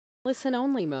Listen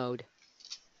only mode.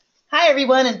 Hi,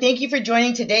 everyone, and thank you for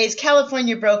joining today's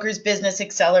California Brokers Business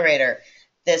Accelerator.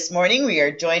 This morning, we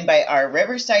are joined by our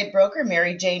Riverside broker,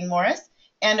 Mary Jane Morris,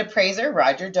 and appraiser,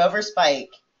 Roger Doverspike.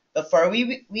 Before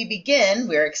we begin,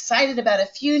 we're excited about a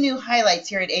few new highlights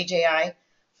here at AJI.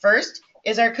 First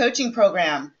is our coaching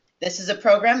program. This is a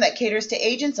program that caters to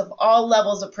agents of all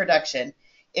levels of production.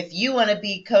 If you want to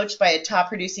be coached by a top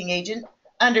producing agent,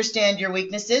 understand your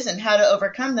weaknesses and how to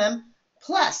overcome them,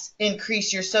 plus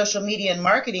increase your social media and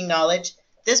marketing knowledge,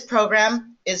 this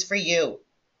program is for you.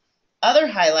 Other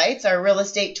highlights are Real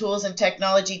Estate Tools and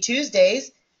Technology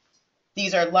Tuesdays.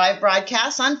 These are live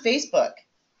broadcasts on Facebook.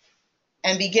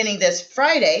 And beginning this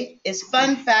Friday is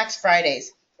Fun Facts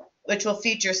Fridays, which will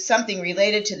feature something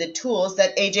related to the tools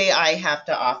that AJI have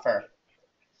to offer.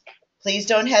 Please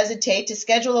don't hesitate to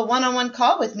schedule a one-on-one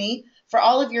call with me for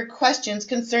all of your questions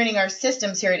concerning our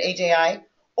systems here at AJI,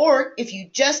 or if you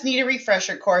just need a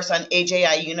refresher course on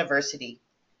AJI University.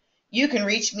 You can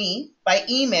reach me by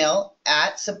email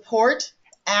at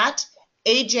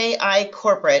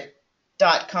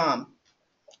support@ajicorporate.com.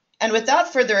 And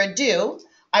without further ado,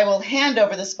 I will hand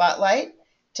over the spotlight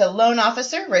to Loan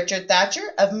Officer Richard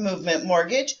Thatcher of Movement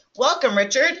Mortgage. Welcome,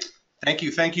 Richard. Thank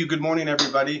you. Thank you. Good morning,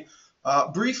 everybody.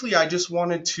 Briefly, I just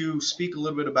wanted to speak a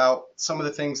little bit about some of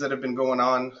the things that have been going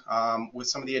on with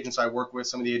some of the agents I work with,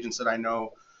 some of the agents that I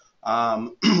know.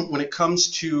 When it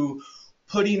comes to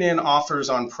putting in offers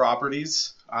on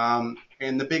properties, and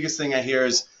the biggest thing I hear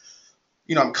is,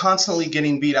 I'm constantly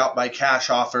getting beat out by cash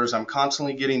offers. I'm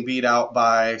constantly getting beat out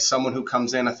by someone who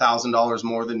comes in $1,000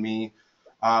 more than me.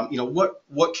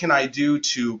 What can I do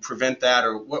to prevent that,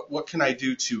 or what can I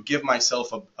do to give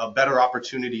myself a better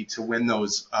opportunity to win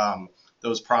those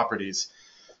properties?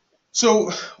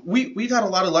 So we've had a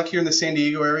lot of luck here in the San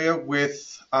Diego area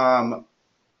with kind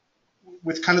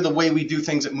of the way we do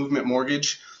things at Movement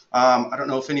Mortgage. I don't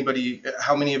know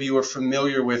how many of you are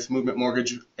familiar with Movement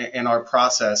Mortgage and our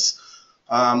process.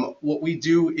 What we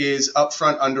do is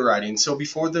upfront underwriting. So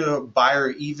before the buyer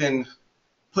even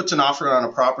puts an offer on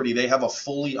a property, they have a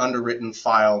fully underwritten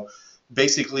file,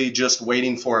 basically just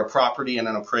waiting for a property and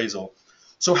an appraisal.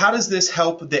 So how does this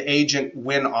help the agent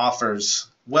win offers?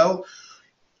 Well,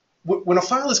 when a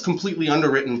file is completely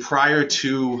underwritten prior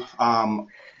to the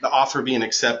offer being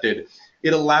accepted,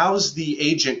 it allows the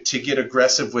agent to get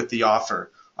aggressive with the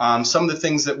offer. Some of the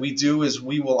things that we do is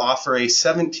we will offer a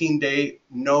 17-day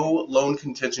no loan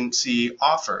contingency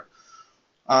offer.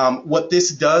 What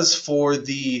this does for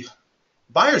the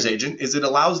buyer's agent is it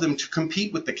allows them to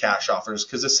compete with the cash offers,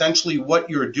 because essentially what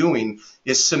you're doing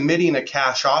is submitting a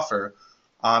cash offer,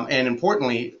 and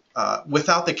importantly,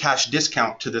 without the cash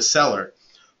discount to the seller.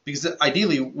 Because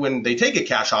ideally, when they take a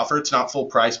cash offer, it's not full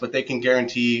price, but they can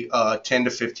guarantee a 10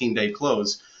 to 15-day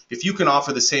close. If you can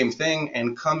offer the same thing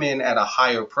and come in at a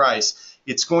higher price,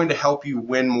 it's going to help you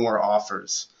win more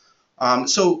offers.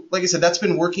 So like I said, that's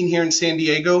been working here in San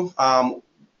Diego.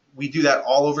 We do that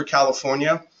all over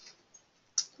California.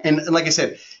 And like I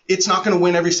said, it's not going to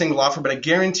win every single offer, but I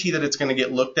guarantee that it's going to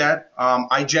get looked at.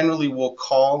 I generally will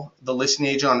call the listing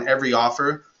agent on every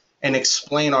offer and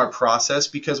explain our process,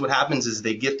 because what happens is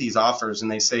they get these offers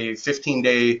and they say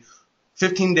 15-day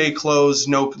close,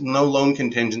 no loan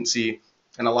contingency,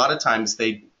 and a lot of times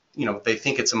they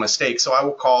think it's a mistake. So I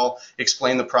will call,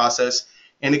 explain the process,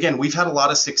 and again, we've had a lot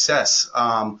of success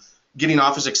getting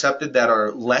offers accepted that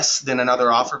are less than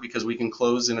another offer, because we can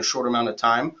close in a short amount of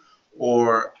time,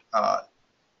 or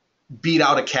beat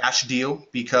out a cash deal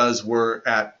because we're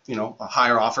at a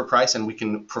higher offer price and we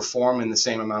can perform in the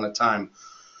same amount of time.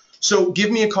 So give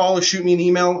me a call or shoot me an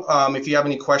email if you have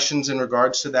any questions in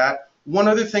regards to that. One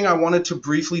other thing I wanted to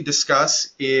briefly discuss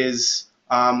is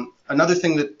another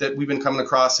thing that we've been coming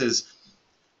across is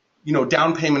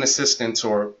down payment assistance,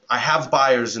 or I have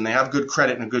buyers and they have good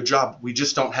credit and a good job. We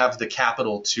just don't have the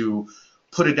capital to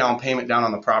put a down payment down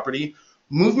on the property.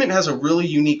 Movement has a really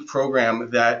unique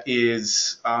program that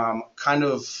is kind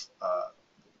of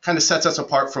sets us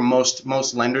apart from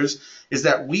most lenders, is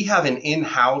that we have an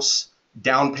in-house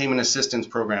down payment assistance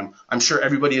program. I'm sure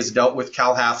everybody has dealt with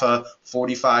CalHFA,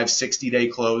 45, 60-day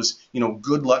close.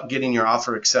 Good luck getting your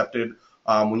offer accepted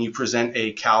when you present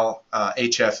a Cal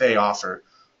HFA offer.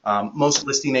 Most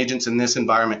listing agents in this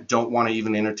environment don't want to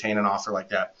even entertain an offer like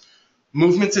that.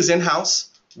 Movements is in-house.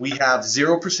 We have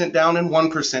 0% down and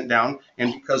 1% down,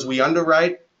 and because we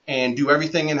underwrite and do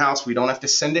everything in-house, we don't have to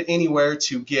send it anywhere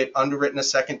to get underwritten a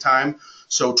second time.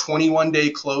 So 21-day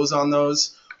close on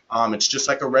those. It's just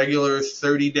like a regular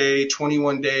 30-day,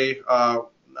 21-day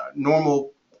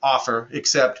normal offer,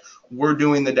 except we're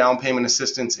doing the down payment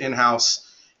assistance in-house.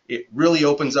 It really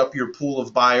opens up your pool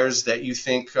of buyers that you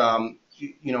think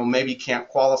maybe can't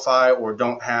qualify or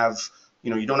don't have,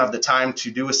 you don't have the time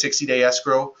to do a 60-day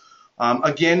escrow.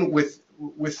 Again, with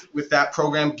that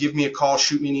program, give me a call,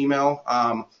 shoot me an email.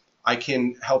 I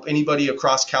can help anybody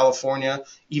across California,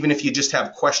 even if you just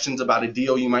have questions about a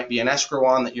deal you might be in escrow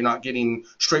on that you're not getting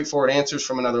straightforward answers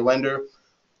from another lender.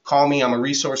 Call me. I'm a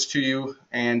resource to you.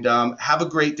 And have a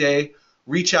great day.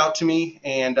 Reach out to me,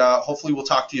 and hopefully we'll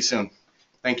talk to you soon.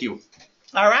 Thank you.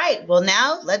 All right. Well,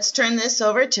 now let's turn this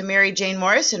over to Mary Jane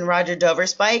Morris and Roger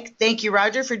Doverspike. Thank you,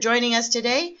 Roger, for joining us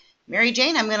today. Mary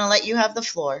Jane, I'm going to let you have the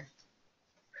floor.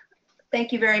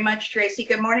 Thank you very much, Tracy.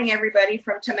 Good morning, everybody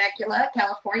from Temecula,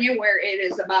 California, where it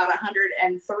is about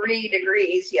 103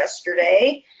 degrees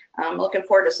yesterday. I'm looking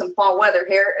forward to some fall weather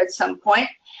here at some point.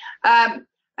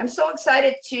 I'm so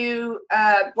excited to,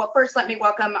 well, first let me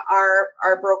welcome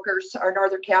our brokers, our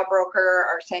Northern Cal broker,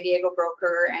 our San Diego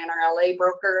broker, and our LA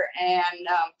broker, and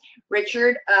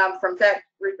Richard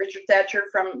Richard Thatcher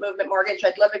from Movement Mortgage.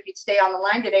 I'd love if you'd stay on the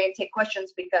line today and take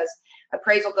questions, because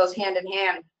appraisal goes hand in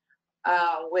hand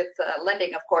with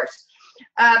lending, of course.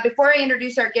 Before I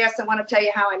introduce our guest, I want to tell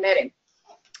you how I met him.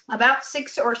 About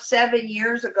 6 or 7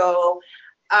 years ago,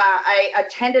 I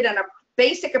attended a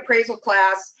basic appraisal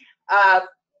class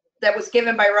that was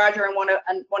given by Roger and one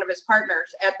of his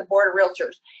partners at the Board of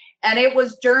Realtors. And it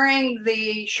was during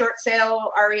the short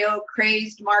sale REO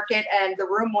crazed market, and the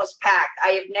room was packed. I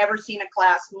have never seen a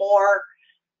class more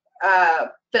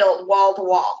filled wall to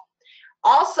wall.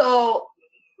 Also,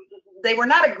 they were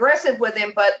not aggressive with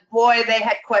him, but boy, they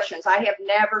had questions. I have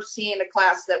never seen a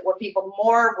class where people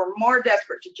were more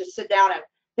desperate to just sit down and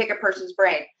pick a person's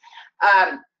brain.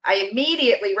 I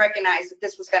immediately recognized that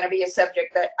this was going to be a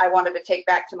subject that I wanted to take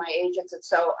back to my agents, and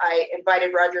so I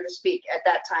invited Roger to speak at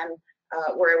that time,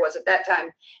 where I was at that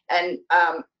time. And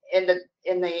in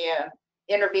the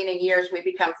intervening years, we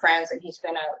become friends, and he's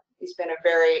been a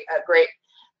very great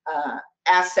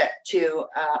asset to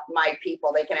my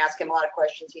people. They can ask him a lot of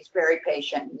questions. He's very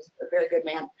patient. He's a very good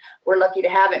man. We're lucky to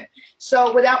have him.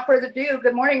 So without further ado,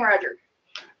 good morning, Roger.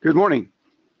 Good morning.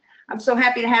 I'm so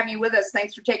happy to have you with us.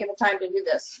 Thanks for taking the time to do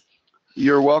this.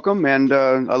 You're welcome, and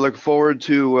I look forward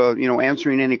to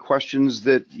answering any questions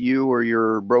that you or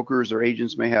your brokers or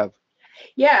agents may have.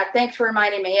 Yeah, thanks for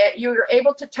reminding me. You're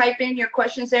able to type in your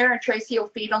questions there, and Tracy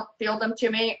will field them to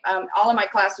me. All of my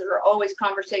classes are always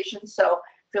conversations, so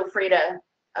feel free to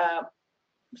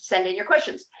send in your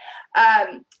questions.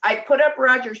 I put up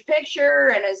Roger's picture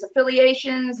and his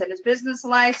affiliations and his business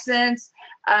license.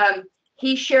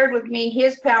 He shared with me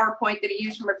his PowerPoint that he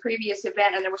used from a previous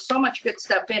event, and there was so much good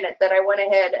stuff in it that I went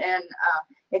ahead and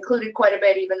included quite a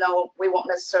bit, even though we won't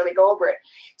necessarily go over it.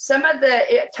 Some of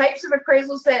the types of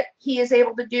appraisals that he is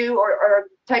able to do, or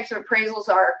types of appraisals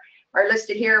are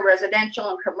listed here: residential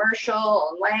and commercial,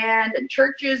 and land, and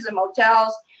churches and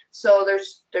motels. So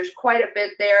there's quite a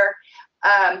bit there.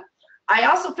 I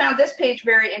also found this page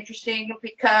very interesting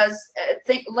because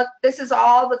look, this is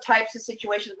all the types of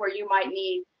situations where you might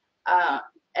need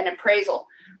an appraisal.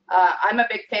 I'm a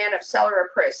big fan of seller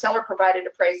provided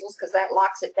appraisals, because that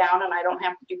locks it down and I don't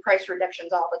have to do price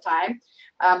reductions all the time.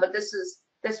 But this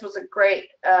was a great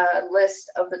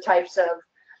list of the types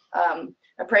of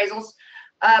appraisals.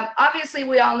 Obviously,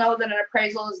 we all know that an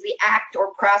appraisal is the act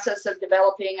or process of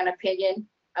developing an opinion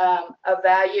of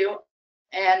value,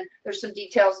 and there's some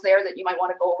details there that you might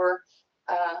want to go over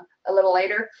a little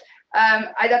later.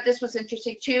 I thought this was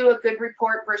interesting too. A good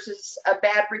report versus a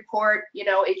bad report.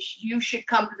 You should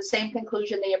come to the same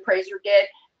conclusion the appraiser did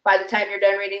by the time you're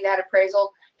done reading that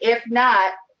appraisal. If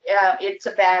not, it's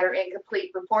a bad or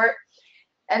incomplete report.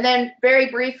 And then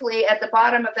very briefly at the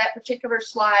bottom of that particular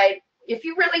slide, if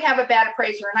you really have a bad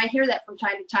appraiser, and I hear that from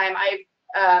time to time,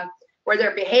 where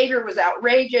their behavior was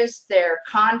outrageous, their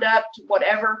conduct,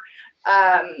 whatever,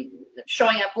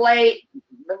 showing up late,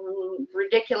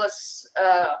 ridiculous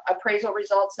appraisal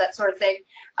results, that sort of thing.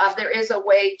 There is a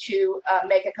way to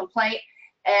make a complaint,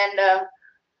 and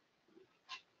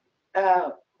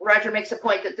Roger makes a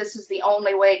point that this is the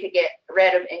only way to get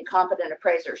rid of incompetent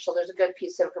appraisers. So there's a good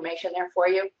piece of information there for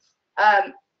you.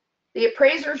 The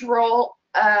appraiser's role,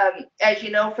 as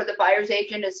you know, for the buyer's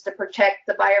agent is to protect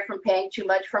the buyer from paying too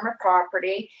much from a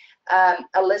property.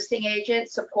 A listing agent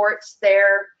supports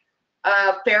their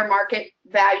fair market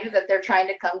value that they're trying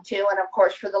to come to, and of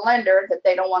course for the lender, that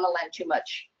they don't want to lend too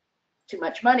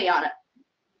much money on it.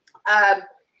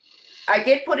 I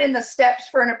did put in the steps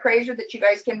for an appraiser that you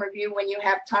guys can review when you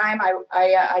have time.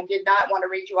 I did not want to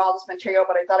read you all this material,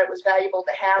 but I thought it was valuable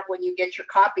to have when you get your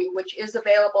copy, which is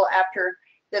available after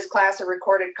this class. A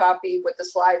recorded copy with the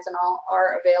slides and all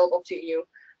are available to you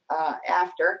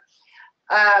after.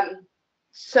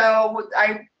 So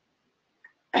I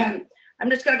I'm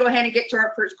just going to go ahead and get to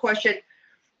our first question.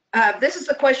 This is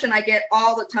the question I get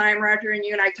all the time, Roger, and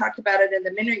you and I talked about it in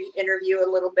the mini interview a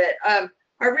little bit.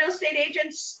 Are real estate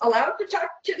agents allowed to talk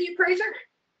to the appraiser?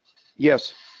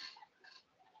 Yes.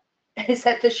 Is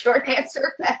that the short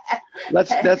answer?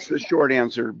 That's the short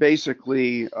answer.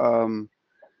 Basically,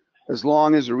 as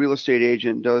long as a real estate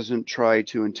agent doesn't try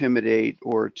to intimidate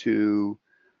or to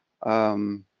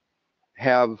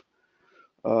have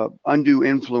undue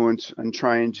influence in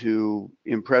trying to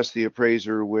impress the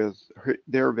appraiser with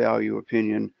their value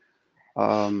opinion,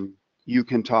 you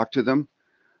can talk to them.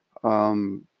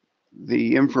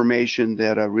 The information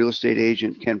that a real estate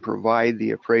agent can provide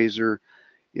the appraiser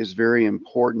is very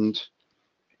important,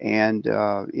 and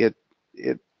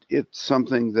it's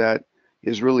something that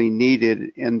is really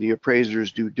needed in the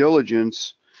appraiser's due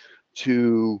diligence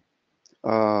to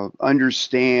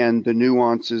understand the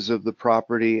nuances of the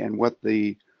property and what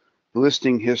the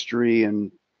listing history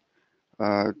and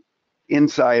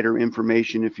insider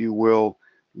information, if you will,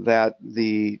 that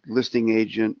the listing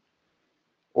agent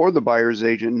or the buyer's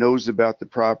agent knows about the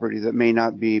property that may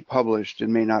not be published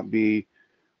and may not be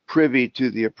privy to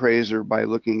the appraiser by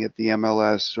looking at the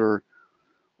MLS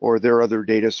or their other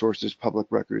data sources, public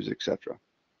records, etc.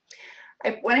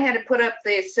 I went ahead and put up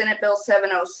the Senate Bill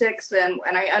 706 and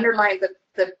I underlined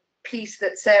the piece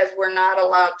that says we're not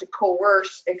allowed to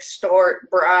coerce, extort,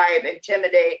 bribe,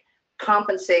 intimidate,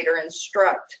 compensate, or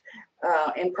instruct,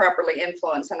 improperly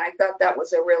influence. And I thought that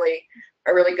was a really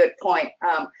good point.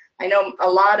 I know a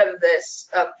lot of this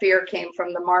fear came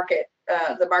from the market,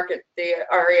 the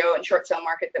REO and short sale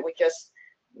market that we just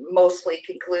mostly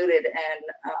concluded,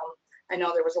 and I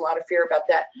know there was a lot of fear about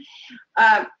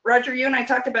that. Roger, you and I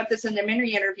talked about this in the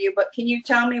mini interview, but can you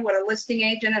tell me what a listing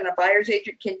agent and a buyer's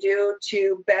agent can do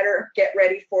to better get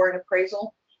ready for an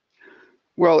appraisal?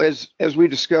 Well, as we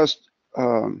discussed,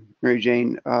 Mary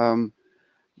Jane,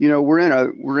 you know,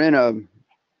 we're in a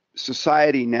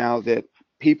society now that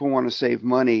people want to save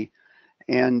money,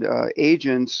 and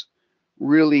agents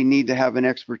really need to have an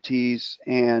expertise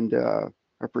and a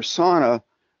persona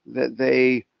that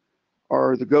they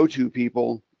are the go-to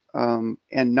people, and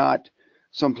not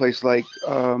someplace like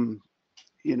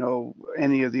you know,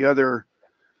 any of the other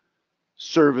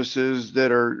services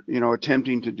that are, you know,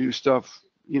 attempting to do stuff,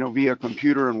 you know, via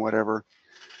computer and whatever.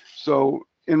 So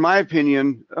in my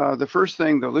opinion, the first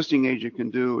thing the listing agent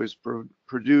can do is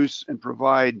produce and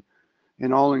provide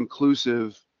an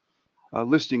all-inclusive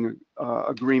listing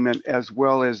agreement, as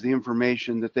well as the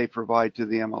information that they provide to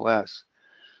the MLS.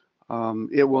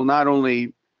 It will not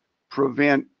only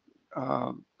prevent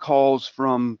calls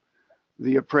from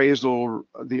the appraiser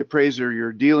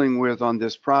you're dealing with on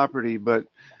this property, but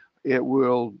it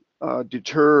will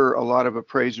deter a lot of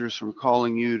appraisers from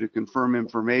calling you to confirm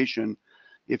information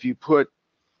if you put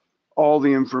all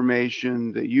the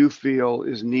information that you feel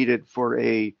is needed for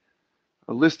a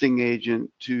listing agent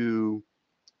to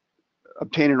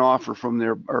obtain an offer from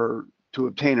or to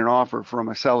obtain an offer from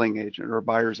a selling agent or a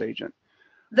buyer's agent.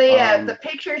 The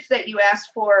pictures that you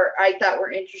asked for, I thought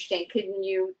were interesting. Can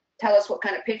you tell us what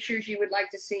kind of pictures you would like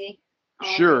to see?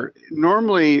 Sure.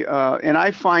 Normally, and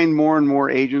I find more and more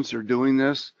agents are doing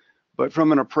this, but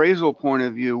from an appraisal point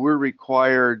of view, we're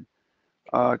required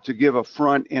to give a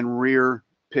front and rear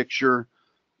picture,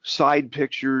 side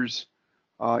pictures.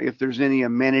 If there's any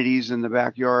amenities in the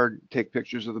backyard, take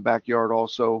pictures of the backyard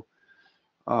also.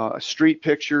 A street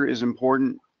picture is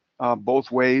important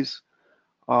both ways.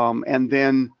 And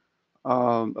then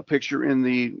a picture in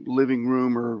the living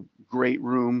room or great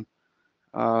room,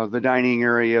 the dining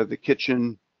area, the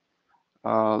kitchen,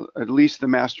 at least the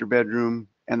master bedroom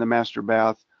and the master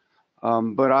bath.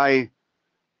 But I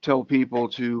tell people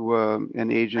to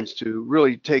and agents to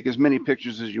really take as many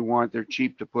pictures as you want. They're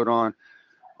cheap to put on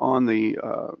the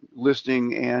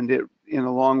listing, and it in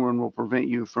the long run will prevent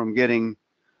you from getting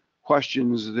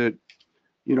questions that,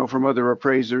 you know, from other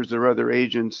appraisers or other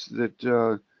agents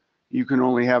that you can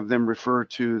only have them refer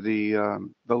to the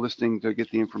listing to get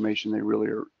the information they really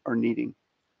are needing.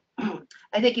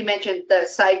 I think you mentioned the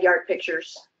side yard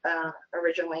pictures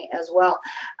originally as well.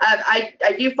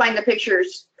 I do find the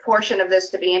pictures portion of this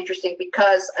to be interesting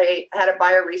because I had a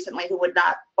buyer recently who would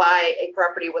not buy a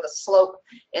property with a slope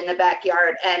in the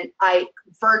backyard, and I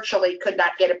virtually could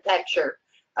not get a picture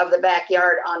of the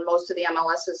backyard on most of the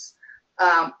MLSs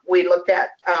we looked at.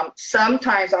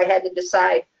 Sometimes I had to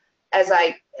decide, as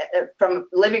from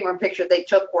living room picture they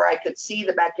took, where I could see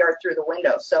the backyard through the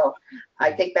window. So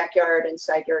I think backyard and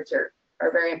side yards are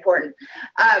very important.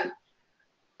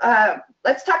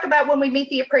 Let's talk about when we meet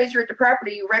the appraiser at the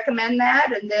property. You recommend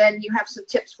that, and then you have some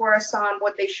tips for us on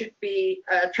what they should be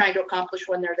trying to accomplish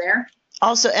when they're there.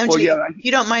 Also, MJ, Well, yeah, if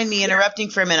you don't mind me interrupting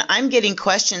for a minute, I'm getting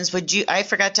questions. I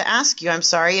forgot to ask you, I'm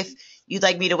sorry, if you'd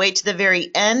like me to wait to the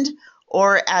very end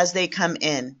or as they come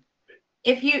in.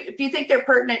 If you think they're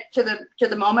pertinent to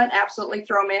the moment, absolutely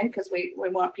throw them in, because we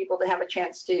want people to have a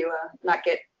chance to not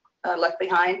get left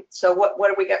behind. So what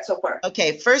have we got so far?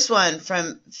 Okay, first one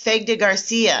from Fegde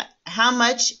Garcia. How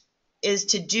much is it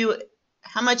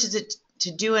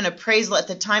to do an appraisal at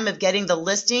the time of getting the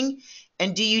listing?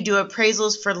 And do you do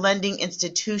appraisals for lending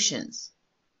institutions?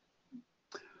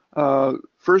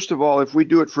 First of all, if we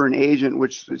do it for an agent,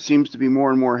 which seems to be more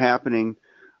and more happening,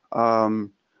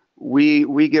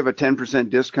 we give a 10%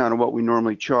 discount on what we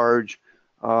normally charge.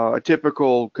 A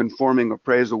typical conforming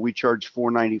appraisal, we charge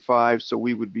 $495, so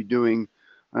we would be doing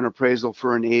an appraisal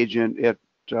for an agent at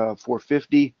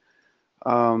 $450.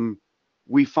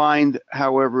 We find,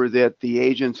 however, that the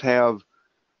agents have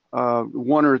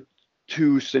one or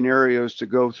two scenarios to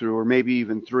go through, or maybe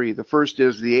even three. The first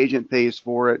is the agent pays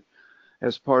for it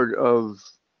as part of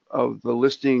the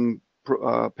listing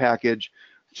package.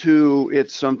 Two,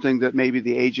 it's something that maybe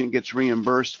the agent gets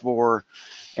reimbursed for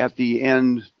at the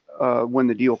end when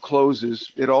the deal closes.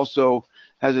 It also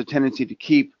has a tendency to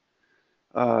keep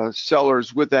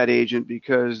sellers with that agent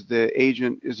because the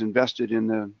agent is invested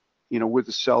in with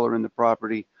the seller in the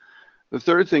property. The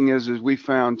third thing is we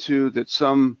found too that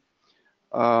some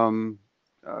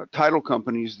title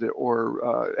companies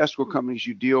or escrow companies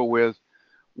you deal with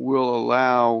will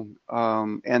allow,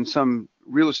 and some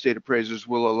real estate appraisers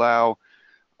will allow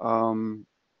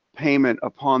payment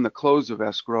upon the close of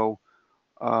escrow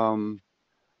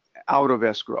out of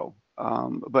escrow.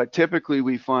 But typically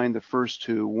we find the first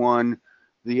two. One,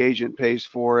 the agent pays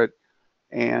for it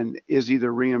and is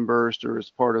either reimbursed or is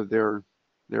part of their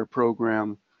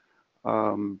program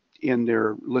in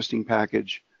their listing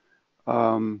package.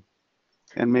 And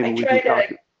maybe we can talk.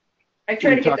 I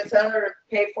try to get the seller to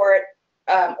pay for it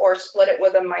or split it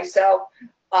with them myself.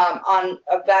 On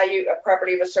a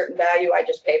property of a certain value, I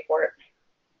just pay for it.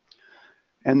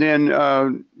 And then,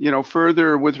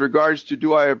 further with regards to,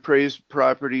 do I appraise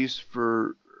properties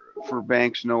for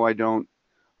banks? No, I don't.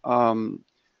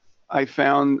 I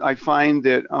find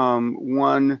that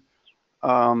one,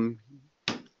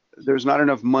 there's not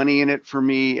enough money in it for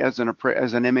me as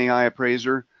an MAI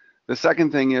appraiser. The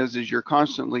second thing is you're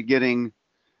constantly getting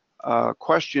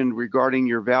questioned regarding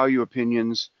your value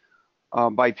opinions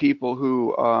by people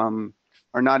who are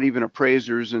not even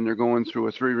appraisers, and they're going through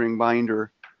a 3-ring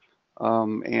binder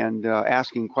and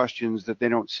asking questions that they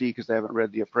don't see because they haven't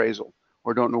read the appraisal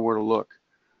or don't know where to look.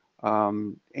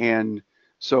 And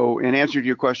so in answer to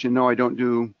your question, no, I don't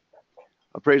do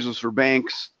appraisals for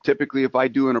banks. Typically, if I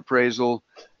do an appraisal,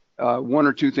 one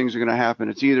or two things are going to happen.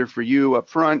 It's either for you up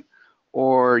front,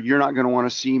 or you're not going to want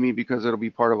to see me because it'll be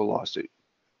part of a lawsuit.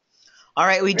 All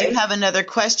right, we do have another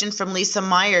question from Lisa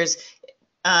Myers.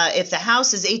 If the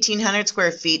house is 1,800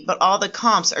 square feet, but all the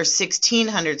comps are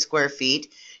 1,600 square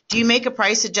feet, do you make a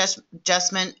price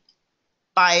adjustment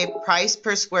by price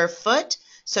per square foot?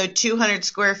 So 200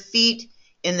 square feet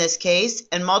in this case,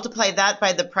 and multiply that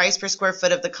by the price per square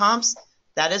foot of the comps?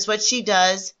 That is what she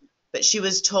does, but she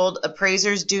was told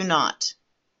appraisers do not.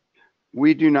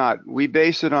 We do not. We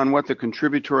base it on what the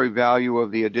contributory value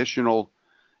of the additional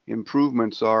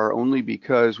improvements are, only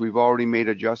because we've already made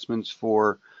adjustments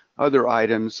for other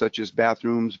items such as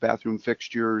bathrooms, bathroom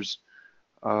fixtures,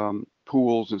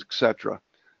 pools, etc.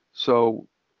 So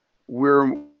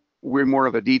we're more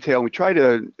of a detail. We try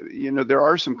to, there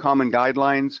are some common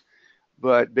guidelines,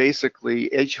 but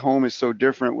basically each home is so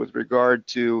different with regard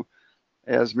to,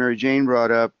 as Mary Jane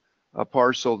brought up, a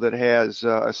parcel that has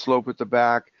a slope at the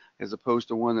back as opposed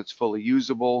to one that's fully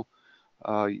usable,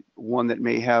 one that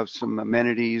may have some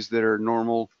amenities that are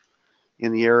normal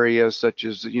in the area, such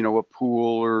as, a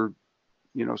pool or,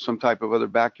 some type of other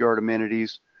backyard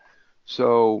amenities.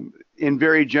 So in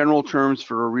very general terms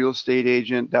for a real estate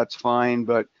agent, that's fine,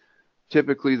 but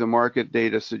typically the market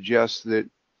data suggests that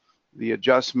the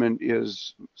adjustment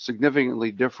is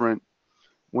significantly different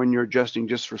when you're adjusting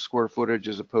just for square footage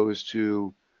as opposed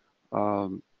to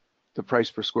the price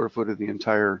per square foot of the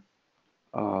entire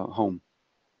home.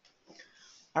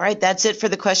 All right, that's it for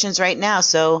the questions right now.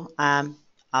 So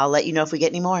I'll let you know if we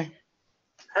get any more.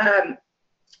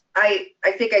 I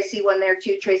think I see one there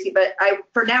too, Tracy, but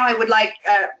for now I would like,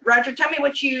 Roger, tell me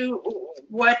what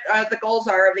the goals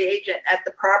are of the agent at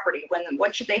the property.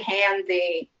 What should they hand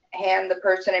the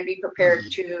person and be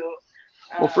prepared to?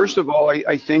 Well, first of all,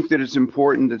 I think that it's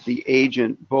important that the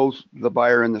agent, both the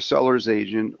buyer and the seller's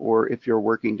agent, or if you're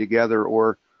working together,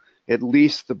 or at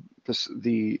least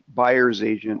the buyer's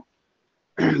agent,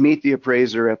 meet the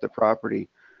appraiser at the property.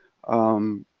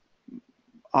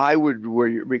 I would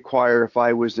require, if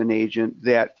I was an agent,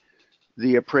 that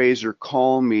the appraiser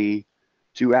call me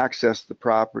to access the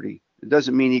property. It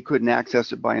doesn't mean he couldn't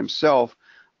access it by himself,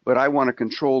 but I want to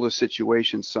control the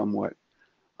situation somewhat.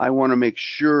 I want to make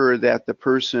sure that the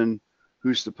person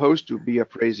who's supposed to be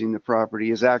appraising the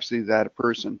property is actually that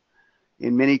person.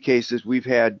 In many cases, we've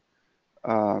had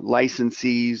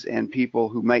licensees and people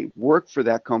who might work for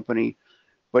that company,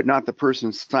 but not the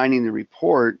person signing the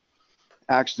report,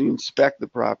 actually inspect the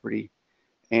property,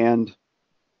 and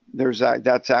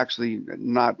that's actually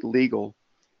not legal.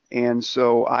 And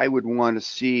so I would want to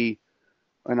see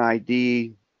an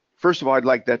ID. First of all, I'd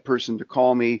like that person to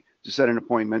call me to set an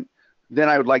appointment. Then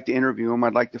I would like to interview him.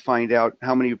 I'd like to find out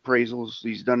how many appraisals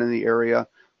he's done in the area,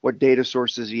 what data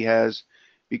sources he has,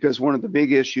 because one of the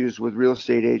big issues with real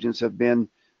estate agents have been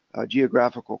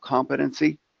geographical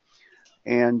competency.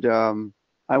 And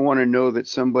I want to know that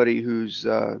somebody who's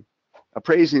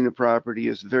appraising the property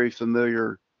is very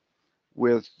familiar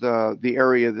with the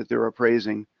area that they're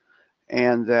appraising,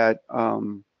 and that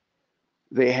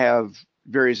they have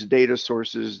various data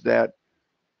sources that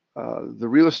the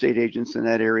real estate agents in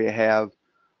that area have,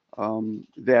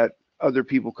 that other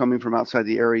people coming from outside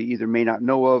the area either may not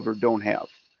know of or don't have.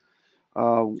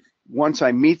 Once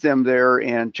I meet them there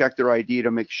and check their ID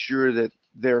to make sure that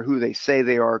they're who they say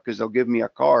they are, because they'll give me a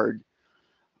card,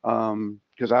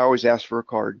 because I always ask for a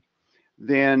card,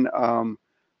 then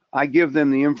I give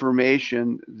them the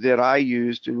information that I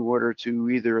used in order to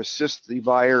either assist the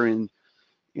buyer in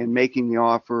making the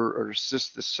offer or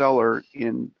assist the seller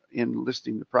in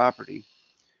listing the property.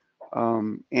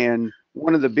 And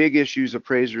one of the big issues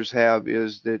appraisers have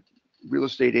is that real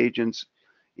estate agents,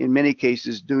 in many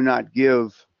cases, do not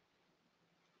give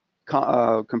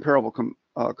comparable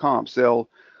comps. They'll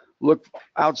look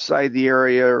outside the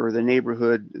area or the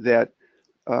neighborhood that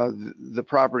the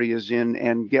property is in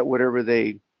and get whatever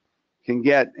they can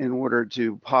get in order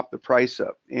to pop the price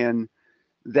up. And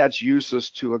that's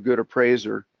useless to a good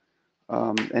appraiser.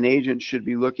 An agent should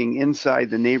be looking inside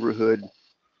the neighborhood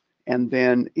and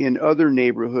then in other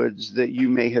neighborhoods that you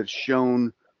may have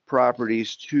shown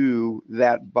properties to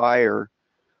that buyer,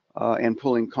 and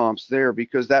pulling comps there,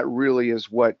 because that really is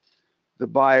what the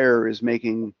buyer is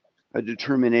making a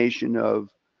determination of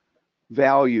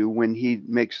value when he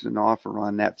makes an offer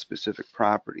on that specific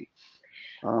property.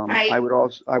 I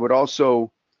would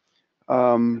also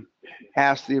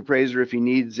ask the appraiser if he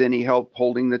needs any help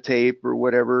holding the tape or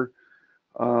whatever,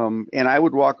 and I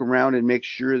would walk around and make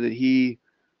sure that he,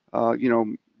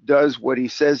 does what he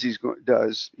says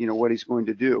what he's going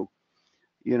to do.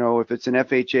 If it's an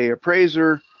FHA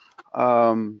appraiser,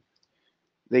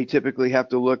 they typically have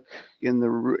to look in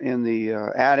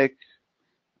the attic.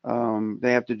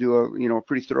 They have to do a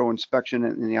pretty thorough inspection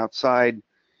in the outside.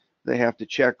 They have to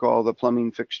check all the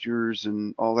plumbing fixtures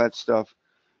and all that stuff.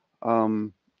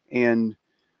 And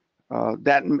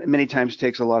that many times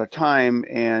takes a lot of time,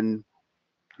 and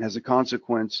as a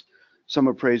consequence, some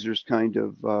appraisers kind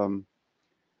of,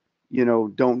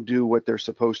 don't do what they're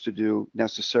supposed to do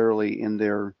necessarily in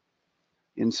their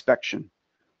inspection.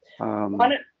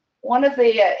 One of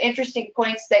the interesting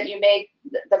points that you made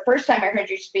the first time I heard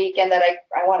you speak, and that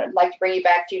I like to bring you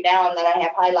back to now, and that I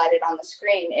have highlighted on the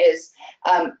screen, is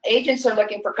agents are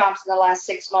looking for comps in the last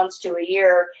 6 months to a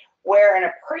year, where an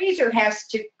appraiser has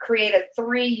to create a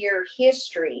 3-year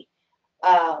history.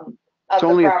 It's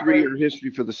only a 3-year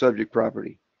history for the subject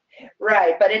property.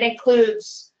 Right, but it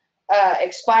includes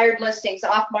expired listings,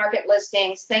 off-market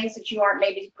listings, things that you aren't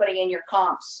maybe putting in your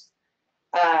comps.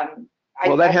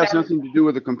 Well, that has nothing to do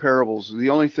with the comparables. The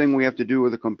only thing we have to do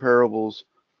with the comparables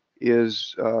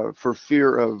is, for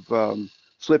fear of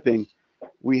flipping,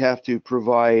 we have to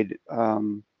provide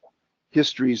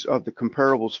histories of the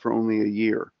comparables for only a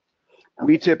year.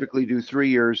 We typically do 3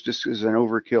 years just as an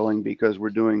overkilling, because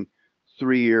we're doing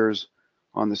 3 years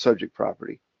on the subject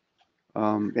property.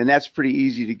 And that's pretty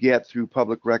easy to get through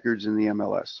public records in the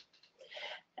MLS.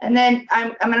 And then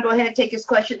I'm going to go ahead and take this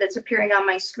question that's appearing on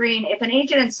my screen. If an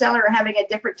agent and seller are having a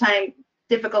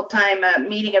difficult time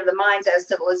meeting of the minds as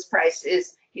to the list price,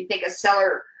 is you think a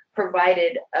seller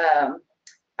provided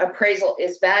appraisal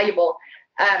is valuable?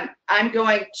 I'm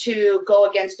going to go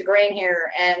against the grain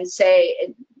here and say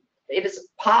it is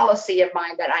a policy of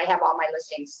mine that I have all my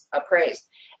listings appraised.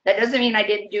 That doesn't mean I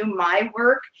didn't do my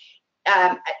work.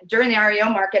 During the REO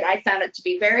market, I found it to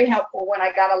be very helpful when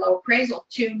I got a low appraisal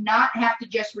to not have to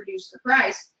just reduce the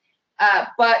price,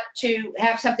 but to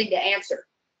have something to answer.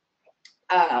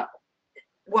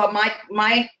 Well,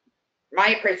 my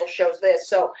appraisal shows this.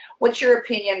 So what's your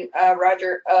opinion,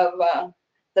 Roger, of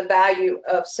the value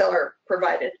of seller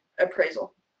provided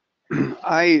appraisal?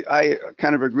 I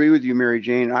kind of agree with you, Mary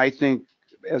Jane. I think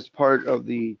as part of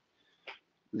the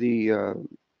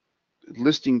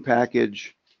listing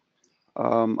package,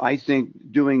 I think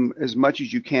doing as much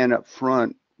as you can up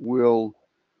front will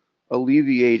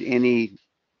alleviate any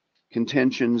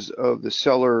contentions of the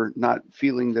seller not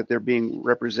feeling that they're being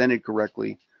represented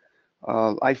correctly.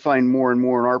 I find more and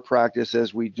more in our practice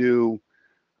as we do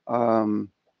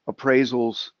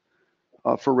appraisals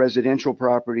for residential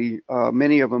property,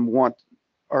 many of them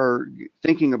are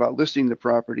thinking about listing the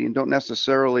property and don't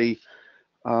necessarily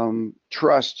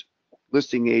trust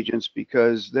listing agents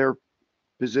because their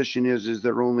position is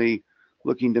they're only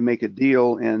looking to make a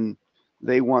deal and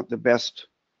they want the best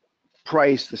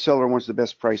price. The seller wants the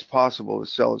best price possible to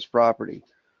sell his property.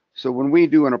 So when we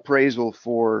do an appraisal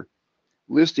for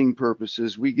listing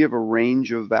purposes, we give a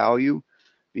range of value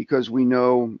because we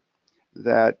know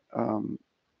that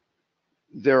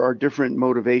there are different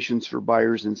motivations for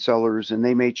buyers and sellers, and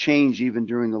they may change even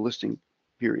during the listing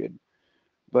period.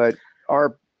 But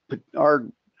our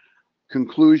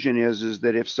conclusion is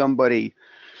that if somebody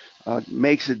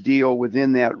makes a deal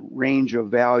within that range of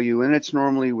value, and it's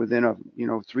normally within a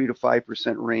 3 to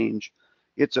 5% range,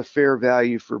 it's a fair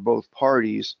value for both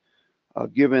parties,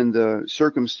 given the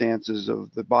circumstances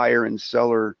of the buyer and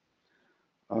seller's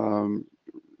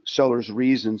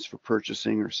reasons for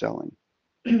purchasing or selling.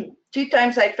 2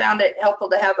 times I found it helpful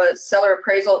to have a seller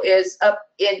appraisal is up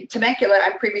in Temecula.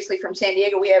 I'm previously from San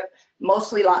Diego. We have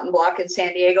mostly lot and block in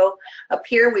San Diego. Up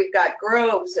here we've got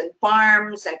groves and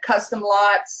farms and custom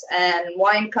lots and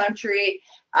wine country,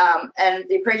 and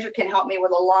the appraiser can help me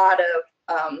with a lot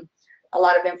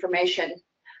of information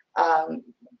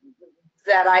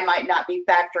that I might not be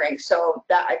factoring. So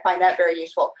that I find that very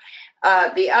useful.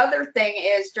 The other thing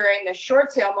is during the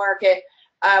short sale market,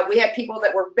 we had people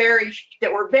that were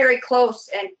very close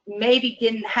and maybe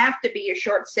didn't have to be a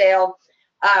short sale.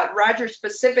 Roger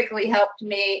specifically helped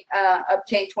me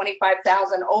obtain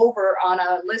 $25,000 over on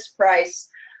a list price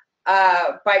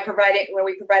when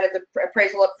we provided the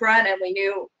appraisal up front, and we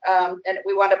knew, and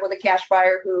we wound up with a cash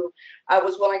buyer who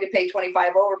was willing to pay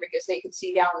 25 over because they could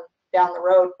see down the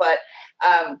road. But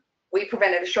we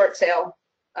prevented a short sale,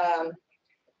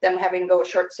 them having to go a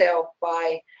short sale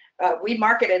by. We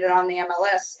marketed it on the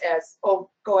MLS as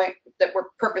that we're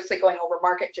purposely going over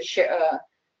market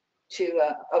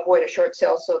to avoid a short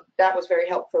sale. So that was very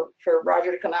helpful for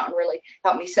Roger to come out and really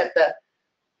help me set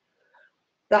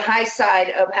the high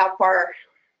side of how far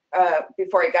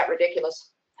before it got ridiculous,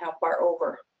 how far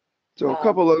over. So a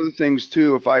couple other things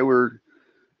too. If I were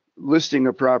listing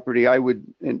a property, I would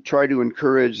try to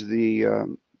encourage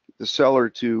the seller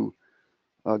to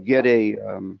get a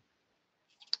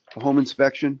home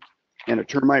inspection and a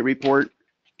termite report.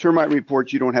 Termite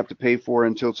reports you don't have to pay for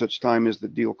until such time as the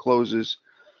deal closes.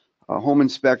 Home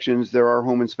inspections, there are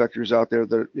home inspectors out there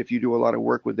that if you do a lot of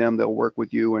work with them, they'll work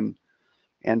with you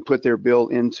and put their bill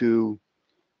into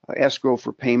escrow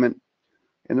for payment.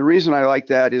 And the reason I like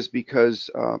that is because,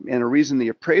 and the reason the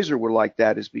appraiser would like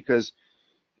that is because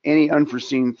any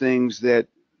unforeseen things that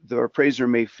the appraiser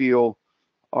may feel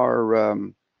are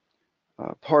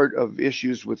part of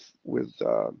issues with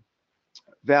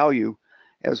value,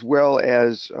 as well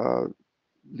as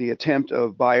the attempt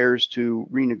of buyers to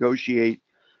renegotiate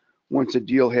once a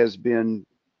deal has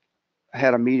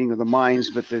had a meeting of the minds,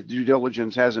 but the due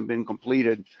diligence hasn't been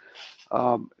completed.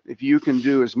 If you can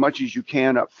do as much as you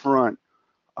can up front,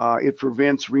 it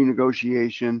prevents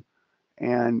renegotiation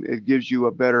and it gives you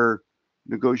a better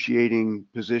negotiating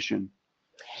position.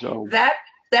 So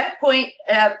that point,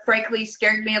 frankly,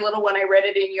 scared me a little when I read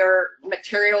it in your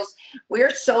materials.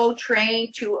 We're so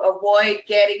trained to avoid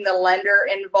getting the lender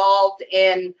involved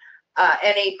in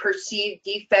any perceived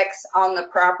defects on the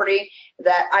property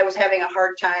that I was having a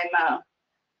hard time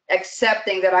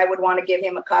accepting that I would want to give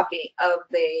him a copy of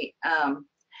the.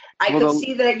 I could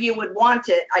see that you would want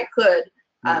it. I could.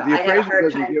 The appraiser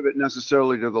doesn't give it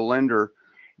necessarily to the lender,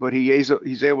 but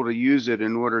he's able to use it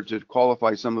in order to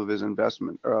qualify some of his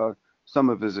investment, some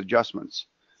of his adjustments.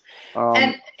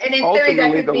 And in theory, ultimately,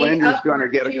 that could the be lender's going to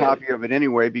get to a copy of it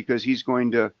anyway because he's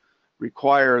going to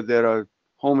require that a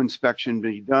home inspection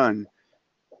be done.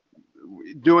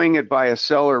 Doing it by a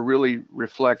seller really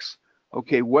reflects,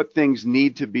 okay, what things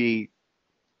need to be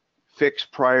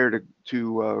fixed prior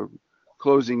to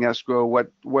closing escrow,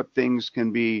 what things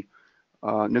can be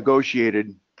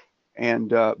negotiated. And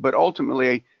but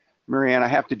ultimately, Marianne, I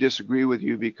have to disagree with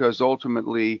you because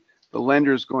ultimately the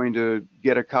lender is going to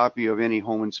get a copy of any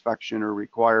home inspection or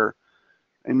require,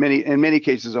 in many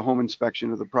cases, a home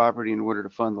inspection of the property in order to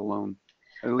fund the loan.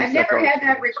 At least I've that's never all. had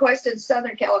that request in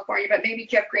Southern California, but maybe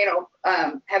Jeff Green will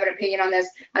have an opinion on this.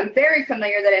 I'm very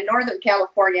familiar that in Northern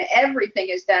California, everything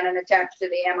is done and attached to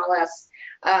the MLS.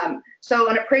 So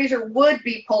an appraiser would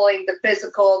be pulling the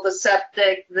physical, the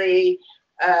septic, the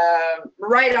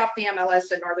right off the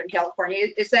MLS in Northern California.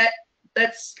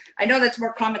 I know that's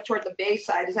more common toward the Bay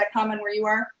side. Is that common where you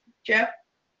are, Jeff?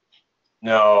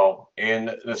 No,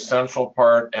 in the central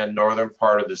part and northern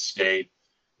part of the state,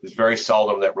 it's very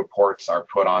seldom that reports are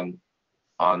put on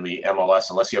the MLS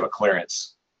unless you have a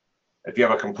clearance. If you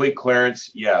have a complete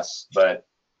clearance, yes, but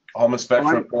home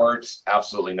inspection reports,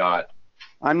 absolutely not.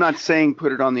 I'm not saying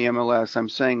put it on the MLS. I'm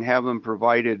saying have them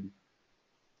provided.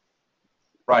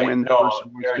 Right. When the No,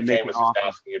 person wants Mary to make Jane an was offer. just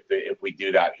asking if we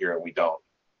do that here, and we don't.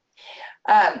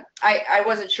 I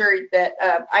wasn't sure that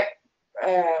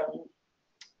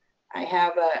I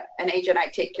have an agent I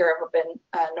take care of up in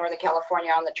Northern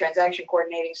California on the transaction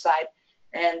coordinating side,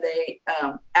 and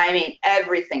I mean,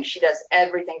 everything. She does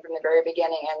everything from the very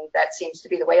beginning, and that seems to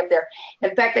be the way up there.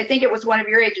 In fact, I think it was one of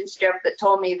your agents, Jeff, that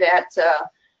told me that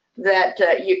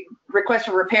requests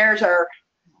for repairs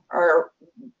are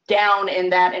down in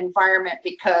that environment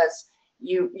because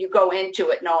you go into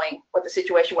it knowing what the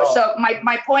situation was. So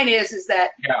my point is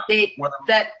that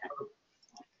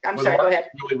I'm sorry, go ahead.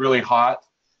 Really, really hot,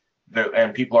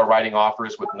 and people are writing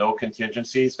offers with no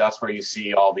contingencies. That's where you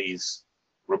see all these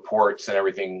reports and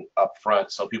everything up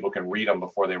front, so people can read them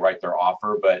before they write their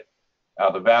offer. But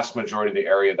the vast majority of the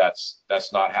area,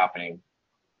 that's not happening.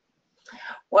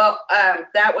 Well,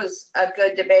 that was a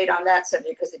good debate on that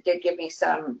subject because it did give me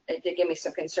some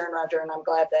concern, Roger, and I'm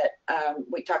glad that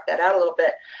we talked that out a little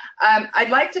bit. I'd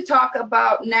like to talk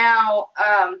about now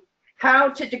how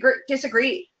to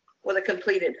disagree with a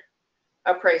completed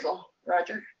appraisal,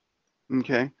 Roger.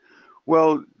 Okay.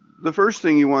 Well, the first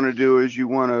thing you want to do is you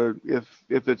want to,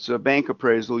 if it's a bank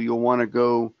appraisal, you'll want to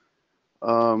go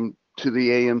to the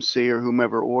AMC or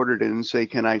whomever ordered it and say,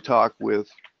 can I talk with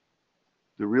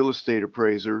the real estate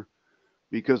appraiser,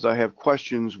 because I have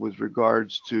questions with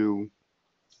regards to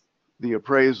the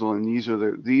appraisal, and these are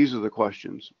the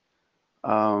questions.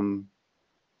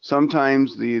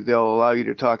 Sometimes they'll allow you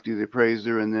to talk to the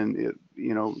appraiser, and then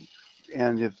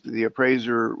and if the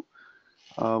appraiser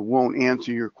won't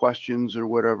answer your questions or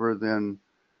whatever, then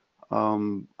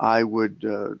I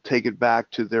would take it back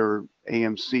to their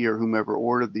AMC or whomever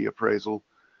ordered the appraisal,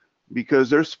 because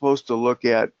they're supposed to look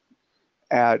at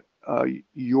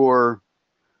your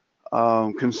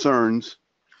concerns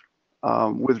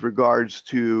with regards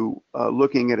to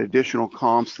looking at additional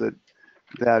comps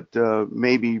that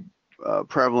may be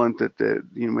prevalent that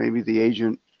maybe the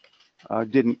agent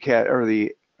didn't catch, or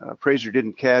the appraiser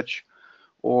didn't catch,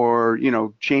 or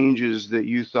changes that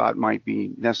you thought might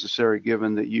be necessary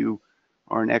given that you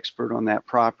are an expert on that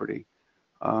property.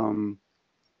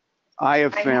 I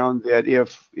have found that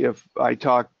if I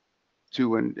talk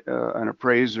to an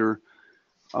appraiser,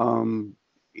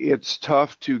 it's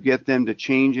tough to get them to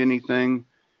change anything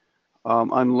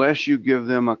unless you give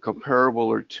them a comparable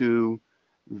or two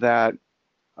that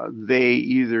they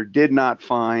either did not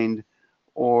find,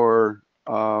 or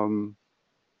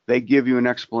they give you an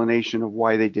explanation of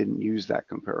why they didn't use that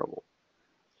comparable.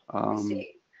 I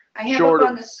have up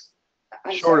on this.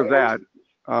 Short of that,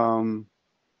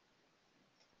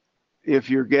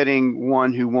 if you're getting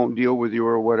one who won't deal with you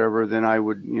or whatever, then I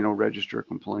would, register a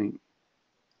complaint.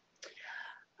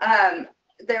 I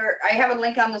have a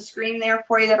link on the screen there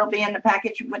for you that'll be in the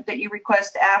package that you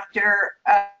request after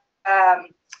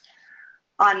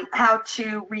on how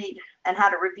to read and how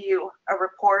to review a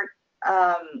report.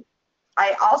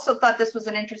 I also thought this was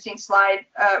an interesting slide,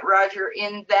 Roger,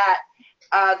 in that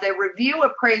the review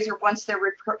appraiser, once their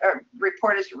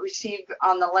report is received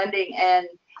on the lending end,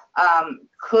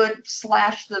 could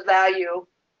slash the value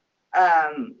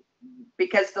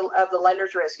because of the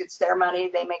lender's risk. It's their money,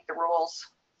 they make the rules.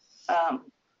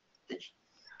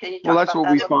 Can you talk well, that's about what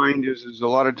that we find is a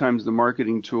lot of times the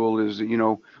marketing tool is,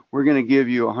 we're going to give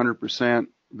you 100%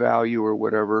 value or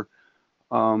whatever.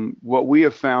 What we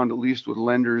have found, at least with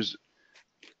lenders,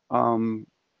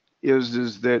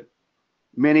 is that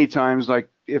many times, like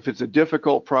if it's a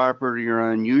difficult property or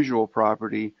an unusual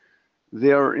property,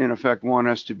 they're in effect want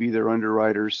us to be their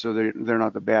underwriters, so they're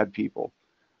not the bad people.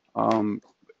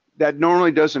 That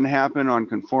normally doesn't happen on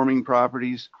conforming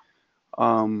properties,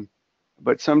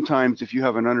 but sometimes if you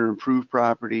have an underimproved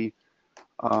property,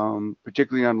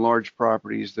 particularly on large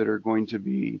properties that are going to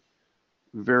be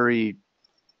very,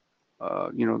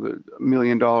 the $1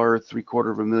 million,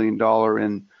 $750,000,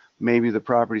 and maybe the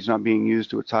property's not being used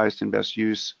to its highest and best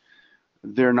use,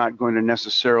 they're not going to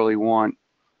necessarily want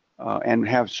and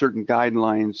have certain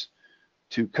guidelines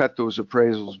to cut those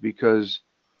appraisals because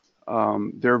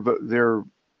they're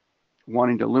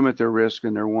wanting to limit their risk,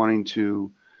 and they're wanting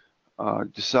to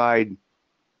decide,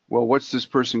 well, what's this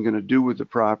person going to do with the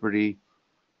property?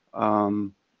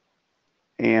 And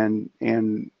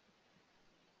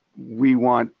we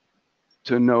want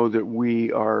to know that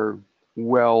we are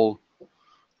well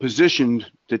positioned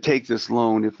to take this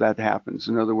loan if that happens.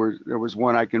 In other words, there was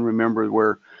one I can remember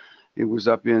where it was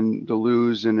up in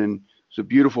Duluth, and it's a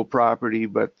beautiful property,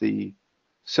 but the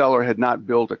seller had not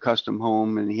built a custom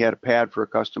home, and he had a pad for a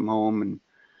custom home and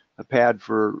a pad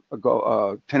for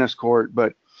a tennis court,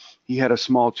 but he had a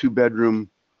small 2-bedroom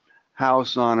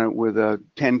house on it with a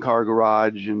 10-car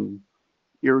garage and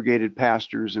irrigated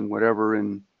pastures and whatever,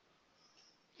 and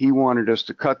he wanted us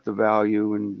to cut the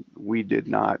value, and we did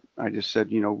not. I just said,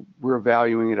 you know, we're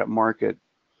valuing it at market.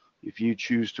 If you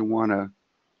choose to want to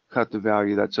cut the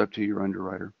value, that's up to your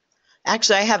underwriter.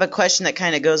 Actually, I have a question that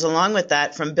kind of goes along with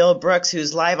that from Bill Brooks,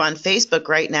 who's live on Facebook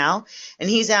right now. And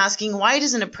he's asking, why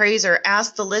does an appraiser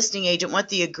ask the listing agent what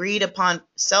the agreed upon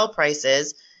sell price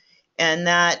is? And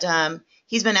that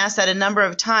he's been asked that a number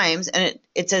of times, and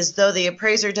it's as though the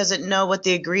appraiser doesn't know what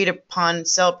the agreed upon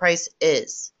sell price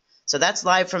is. So that's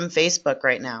live from Facebook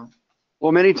right now.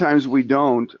 Well, many times we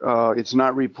don't. It's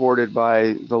not reported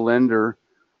by the lender,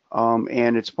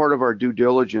 and it's part of our due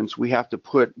diligence. We have to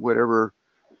put whatever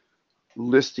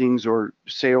listings or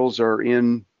sales are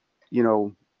in, you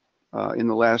know, in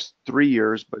the last 3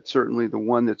 years, but certainly the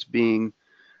one that's being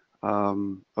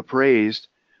appraised,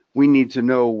 we need to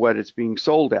know what it's being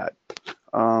sold at.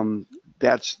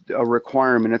 That's a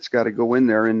requirement. It's got to go in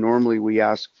there, and normally we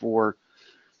ask for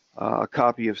a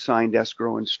copy of signed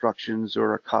escrow instructions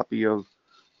or a copy of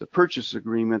the purchase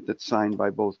agreement that's signed by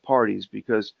both parties,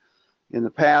 because in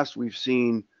the past we've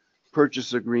seen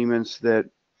purchase agreements that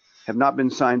have not been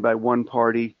signed by one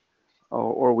party,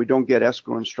 or we don't get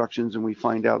escrow instructions and we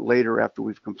find out later after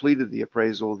we've completed the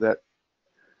appraisal that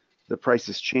the price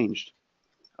has changed.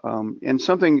 And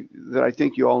something that I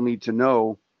think you all need to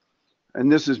know, and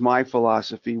this is my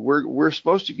philosophy, we're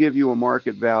supposed to give you a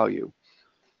market value.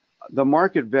 The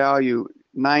market value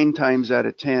 9 times out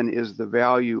of 10 is the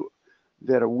value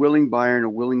that a willing buyer and a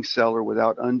willing seller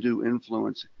without undue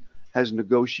influence has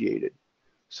negotiated.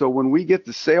 So when we get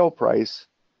the sale price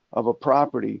of a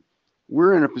property,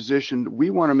 we're in a position, we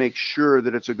want to make sure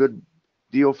that it's a good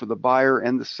deal for the buyer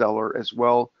and the seller, as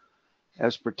well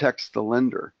as protects the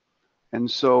lender. And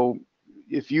so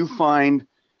if you find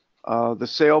the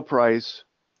sale price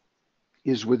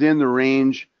is within the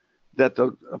range that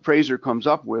the appraiser comes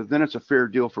up with, then it's a fair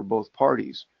deal for both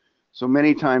parties. So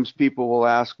many times people will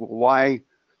ask, well,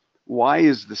 why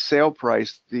is the sale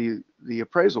price the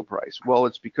appraisal price? Well,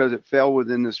 it's because it fell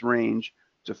within this range.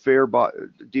 It's a fair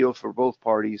deal for both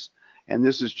parties, and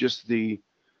this is just the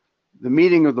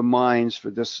meeting of the minds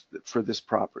for this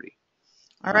property.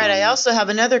 All right. I also have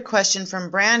another question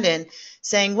from Brandon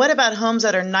saying, what about homes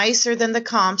that are nicer than the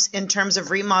comps in terms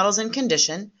of remodels and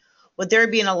condition? Would there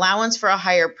be an allowance for a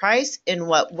higher price? In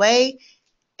what way?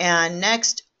 And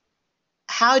next,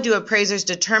 how do appraisers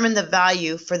determine the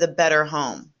value for the better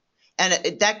home?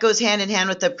 And that goes hand in hand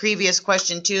with the previous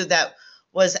question too that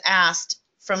was asked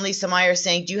from Lisa Meyer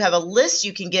saying, do you have a list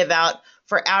you can give out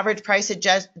for average price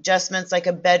adjustments like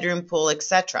a bedroom, pool,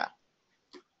 etc.?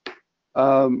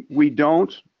 We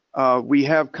don't. We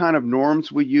have kind of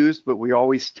norms we use, but we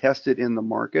always test it in the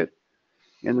market.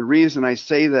 And the reason I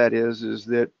say that is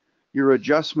that your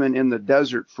adjustment in the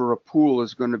desert for a pool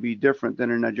is going to be different than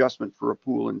an adjustment for a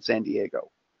pool in San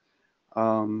Diego.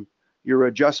 Your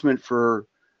adjustment for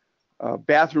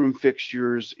bathroom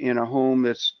fixtures in a home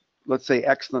that's, let's say,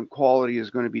 excellent quality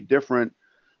is going to be different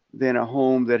than a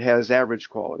home that has average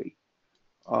quality.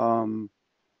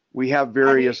 We have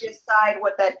various. How do you decide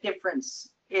what that difference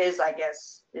is, I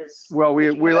guess, is. Well,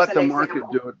 we let the market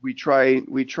do it. We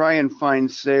try and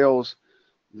find sales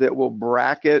that will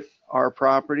bracket our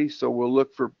property. So we'll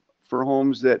look for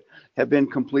homes that have been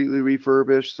completely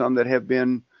refurbished, some that have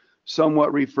been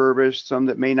somewhat refurbished, some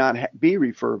that may not be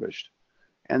refurbished.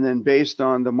 And then based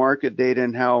on the market data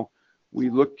and how we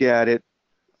look at it,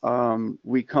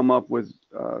 we come up with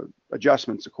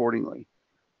adjustments accordingly.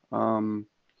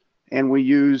 And we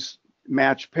use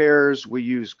match pairs, we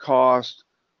use cost,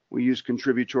 we use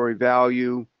contributory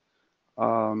value,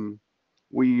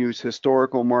 we use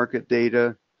historical market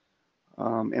data,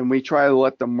 and we try to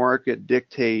let the market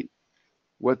dictate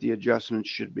what the adjustments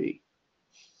should be.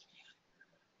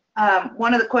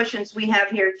 One of the questions we have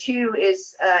here too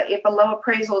is if a low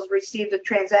appraisal is received a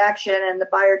transaction and the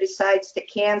buyer decides to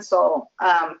cancel,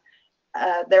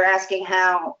 they're asking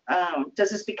how does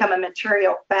this become a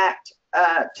material fact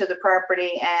to the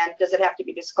property, and does it have to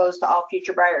be disclosed to all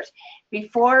future buyers?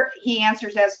 Before he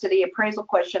answers as to the appraisal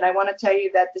question, I want to tell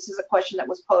you that this is a question that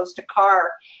was posed to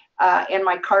CAR in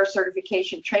my CAR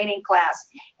certification training class,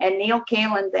 and Neil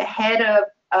Kalin, the head of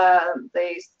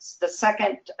the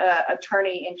second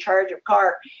attorney in charge of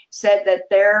CAR, said that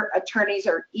their attorneys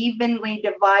are evenly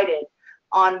divided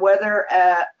on whether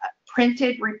a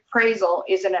printed appraisal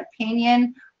is an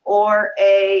opinion or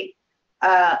a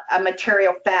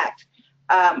material fact.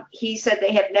 He said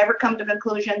they have never come to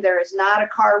conclusion. There is not a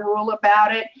CAR rule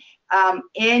about it.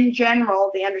 In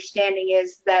general, the understanding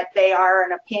is that they are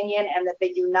an opinion and that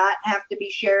they do not have to be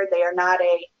shared. They are not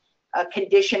a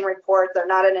condition report. They're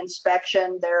not an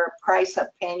inspection. They're a price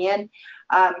opinion.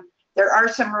 There are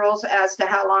some rules as to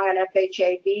how long an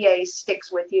FHA VA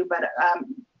sticks with you, but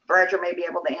Roger may be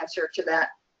able to answer to that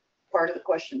part of the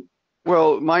question.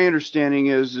 Well, my understanding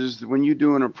is that when you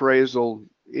do an appraisal,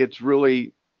 it's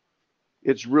really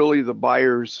the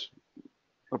buyer's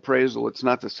appraisal. It's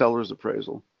not the seller's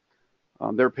appraisal.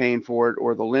 They're paying for it,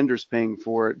 or the lender's paying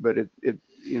for it, but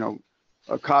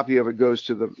a copy of it goes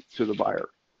to the buyer.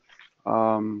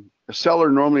 A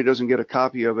seller normally doesn't get a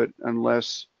copy of it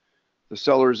unless the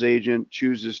seller's agent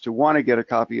chooses to want to get a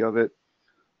copy of it,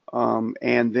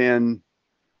 and then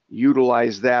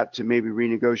utilize that to maybe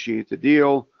renegotiate the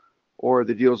deal, or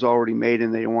the deal's already made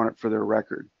and they want it for their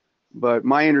record. But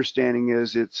my understanding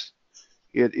is it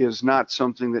is not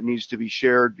something that needs to be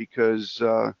shared because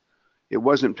it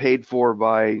wasn't paid for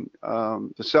by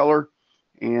the seller,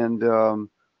 and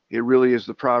it really is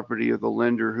the property of the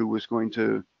lender who was going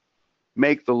to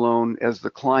make the loan as the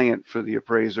client for the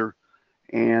appraiser.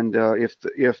 And if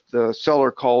the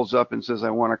seller calls up and says, I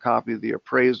want a copy of the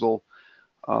appraisal,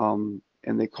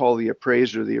 and they call the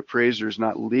appraiser is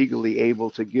not legally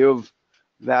able to give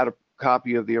that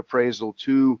copy of the appraisal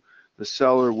to the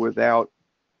seller without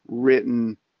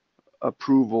written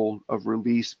approval of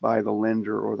release by the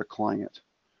lender or the client.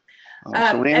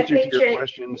 So in answer to your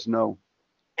questions, no.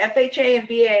 FHA and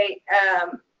VA,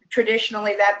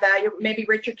 traditionally that value, maybe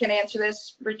Richard can answer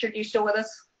this. Richard, you still with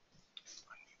us?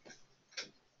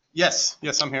 Yes,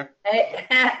 I'm here. Hey,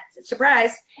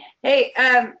 surprise. Hey,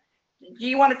 do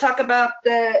you want to talk about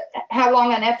how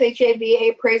long an FHA VA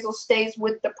appraisal stays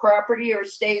with the property, or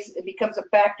it becomes a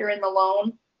factor in the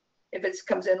loan if it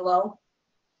comes in low?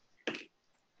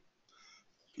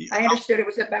 I understood it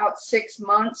was about 6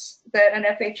 months that an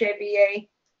FHA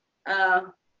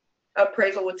VA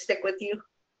appraisal would stick with you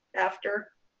after.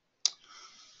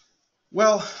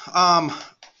 Well, I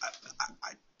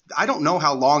don't know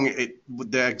how long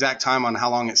the exact time on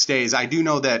how long it stays. I do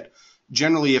know that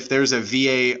generally if there's a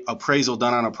VA appraisal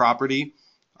done on a property,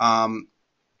 and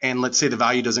let's say the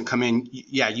value doesn't come in,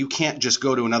 yeah, you can't just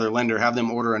go to another lender, have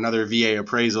them order another VA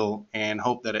appraisal and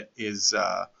hope that it is,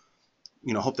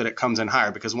 hope that it comes in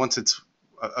higher, because once it's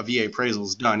a VA appraisal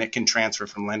is done, it can transfer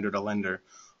from lender to lender.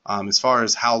 As far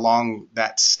as how long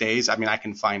that stays, I mean, I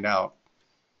can find out.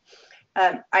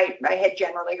 I had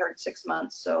generally heard 6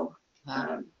 months, so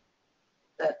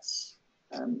that's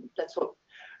what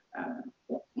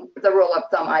the rule of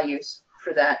thumb I use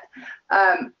for that.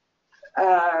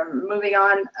 Moving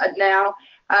on now,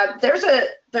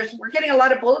 we're getting a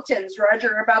lot of bulletins,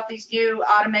 Roger, about these new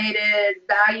automated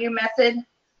value method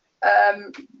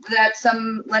that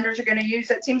some lenders are going to use.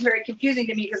 That seems very confusing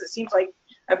to me because it seems like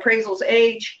appraisals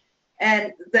age,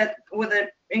 and that with an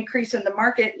increase in the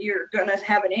market, you're going to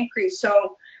have an increase.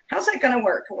 So how's that going to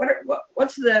work?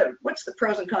 What's the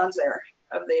pros and cons there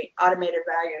of the automated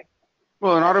value?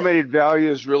 Well, an automated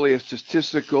value is really a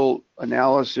statistical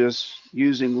analysis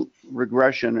using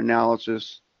regression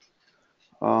analysis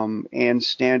and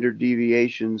standard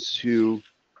deviations to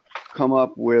come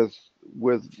up with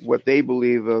what they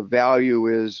believe a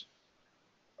value is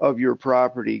of your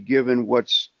property, given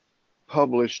what's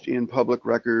published in public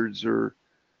records or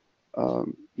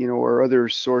or other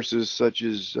sources such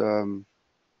as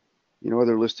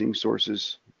other listing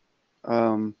sources.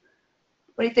 What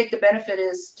do you think the benefit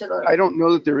is to the? I don't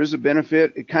know that there is a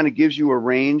benefit. It kind of gives you a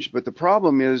range, but the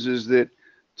problem is that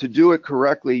to do it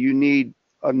correctly, you need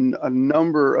a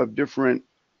number of different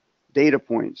data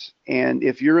points. And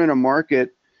if you're in a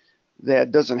market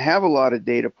that doesn't have a lot of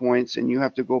data points and you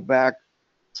have to go back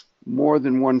more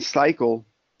than one cycle,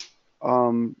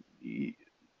 and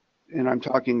I'm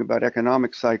talking about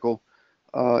economic cycle,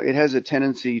 it has a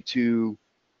tendency to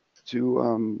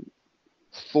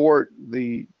thwart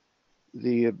the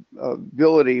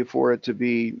ability for it to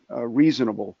be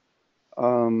reasonable.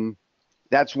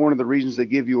 That's one of the reasons they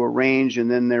give you a range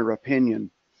and then their opinion.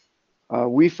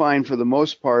 We find for the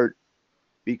most part,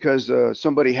 because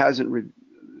somebody hasn't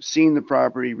seen the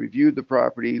property, reviewed the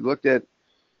property, looked at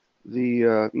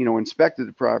the, inspected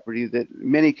the property, that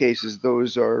in many cases,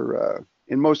 those are,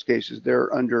 in most cases, they're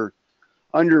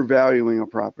undervaluing a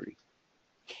property.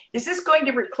 Is this going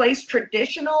to replace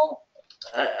traditional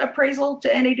appraisal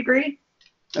to any degree?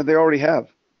 They already have.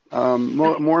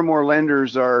 More and more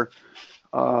lenders are,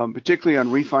 particularly on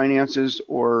refinances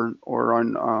or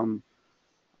on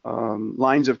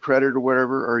lines of credit or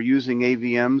whatever, are using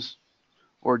AVMs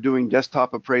or doing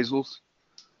desktop appraisals.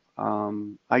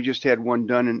 I just had one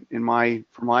done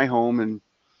for my home, and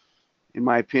in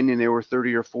my opinion, they were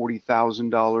 $30,000 or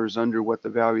 $40,000 under what the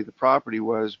value of the property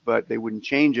was, but they wouldn't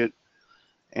change it.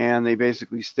 And they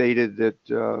basically stated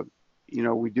that,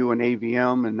 we do an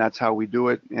AVM and that's how we do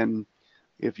it. And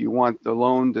if you want the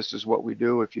loan, this is what we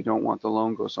do. If you don't want the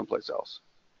loan, go someplace else.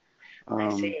 I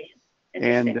see.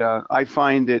 And I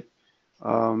find that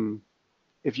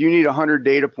if you need 100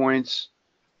 data points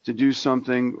to do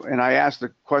something, and I asked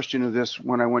the question of this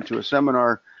when I went to a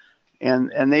seminar,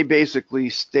 and they basically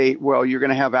state, well, you're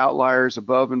going to have outliers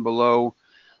above and below,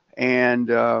 and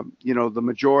the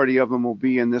majority of them will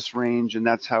be in this range, and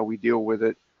that's how we deal with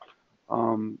it.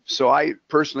 So I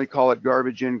personally call it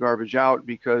garbage in, garbage out,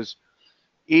 because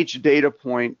each data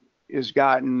point is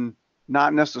gotten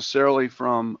not necessarily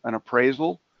from an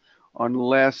appraisal,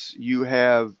 unless you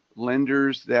have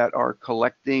lenders that are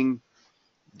collecting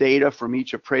data from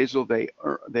each appraisal they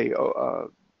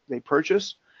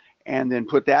purchase, and then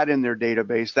put that in their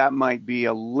database. That might be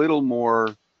a little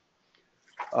more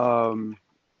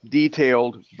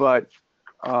detailed, but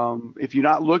if you're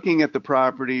not looking at the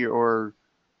property or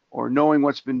knowing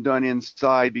what's been done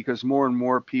inside, because more and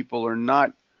more people are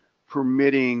not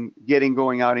permitting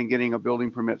going out and getting a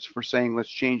building permits for saying, let's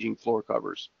changing floor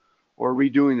covers or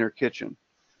redoing their kitchen.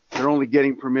 They're only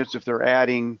getting permits if they're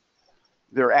adding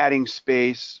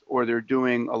space or they're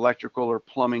doing electrical or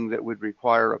plumbing that would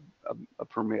require a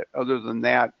permit. Other than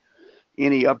that,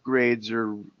 any upgrades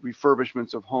or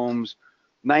refurbishments of homes,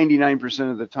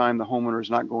 99% of the time, the homeowner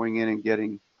is not going in and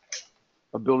getting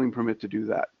a building permit to do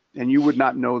that. And you would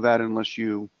not know that unless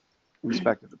you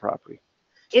inspected the property.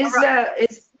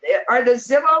 Are the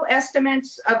Zillow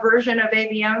estimates a version of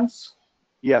AVMs?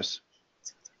 Yes.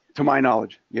 To my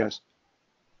knowledge, yes.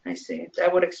 I see.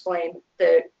 That would explain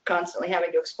the constantly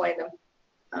having to explain them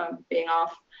being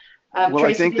off. Well, Tracy,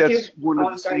 I think that's one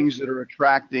of the sorry. things that are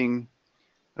attracting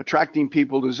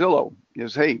people to Zillow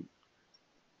is, hey,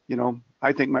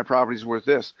 I think my property's worth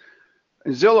this.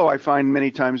 In Zillow, I find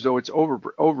many times, though, it's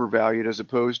overvalued as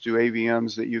opposed to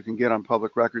AVMs that you can get on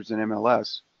public records in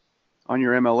MLS. On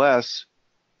your MLS,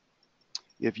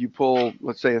 if you pull,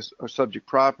 let's say, a subject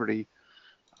property,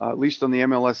 at least on the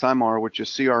MLS I'm on, which is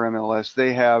CRMLS,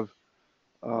 they have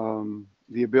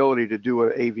the ability to do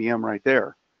an AVM right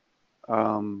there,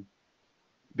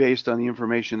 based on the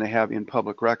information they have in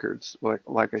public records.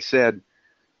 Like I said,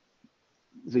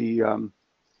 the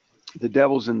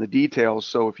devil's in the details.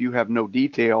 So if you have no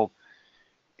detail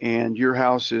and your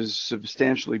house is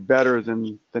substantially better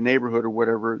than the neighborhood or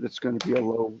whatever, that's going to be a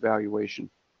low valuation.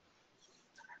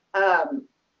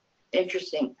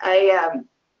 Interesting.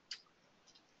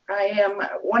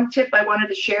 One tip I wanted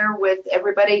to share with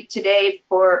everybody today,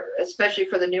 especially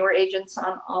for the newer agents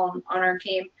on our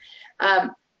team.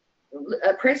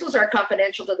 Appraisals are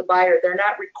confidential to the buyer. They're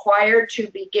not required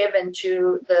to be given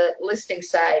to the listing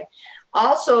side.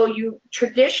 Also, you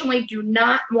traditionally do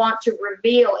not want to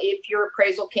reveal if your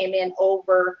appraisal came in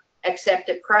over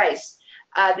accepted price.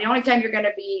 The only time you're going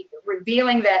to be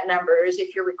revealing that number is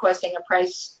if you're requesting a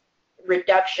price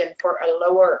reduction for a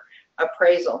lower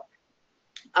appraisal.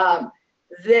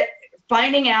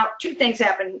 Finding out, two things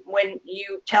happen when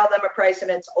you tell them a price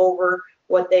and it's over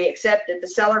what they accepted. The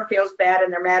seller feels bad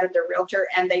and they're mad at their realtor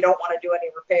and they don't want to do any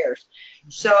repairs.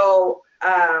 So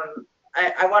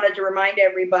I wanted to remind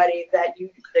everybody that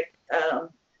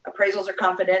appraisals are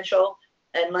confidential.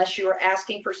 Unless you are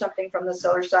asking for something from the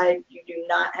seller side, you do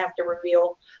not have to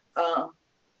reveal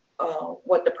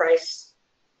what the price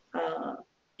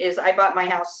is. I bought my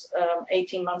house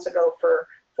 18 months ago for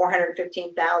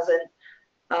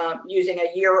 $415,000 using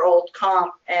a year-old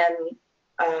comp, and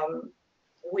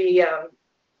we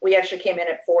actually came in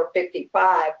at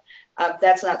 $455,000.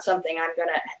 That's not something I'm going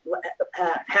to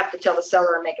have to tell the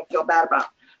seller and make them feel bad about.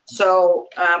 So,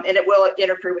 and it will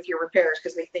interfere with your repairs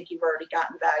because they think you've already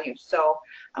gotten value. So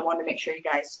I wanted to make sure you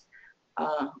guys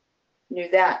knew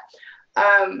that.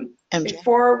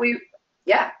 Before we,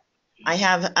 yeah. I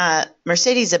have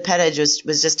Mercedes Apettage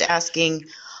was just asking,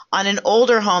 on an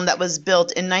older home that was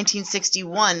built in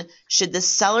 1961, should the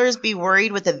sellers be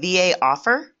worried with a VA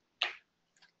offer?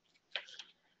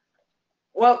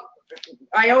 Well,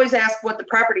 I always ask what the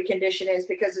property condition is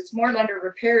because it's more under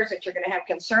repairs that you're going to have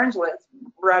concerns with,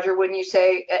 Roger, when you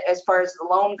say, as far as the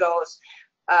loan goes,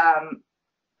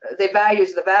 the value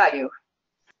is the value.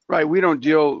 Right. We don't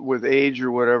deal with age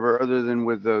or whatever other than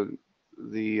with the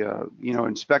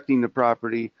inspecting the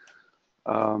property,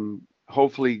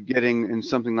 hopefully getting in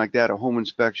something like that, a home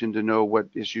inspection to know what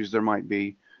issues there might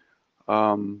be,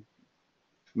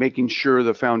 making sure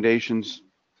the foundation's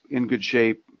in good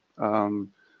shape,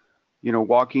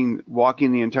 walking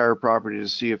the entire property to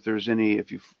see if there's any,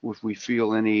 if we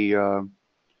feel any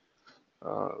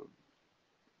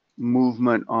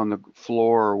movement on the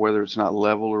floor or whether it's not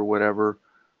level or whatever.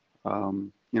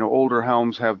 Older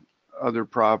homes have other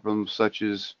problems such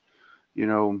as,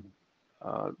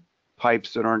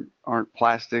 pipes that aren't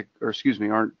plastic, or excuse me,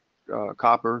 aren't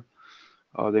copper.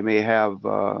 They may have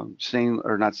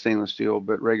not stainless steel,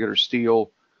 but regular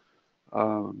steel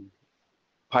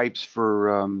pipes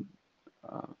for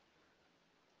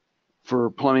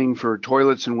plumbing, for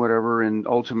toilets and whatever. And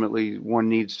ultimately, one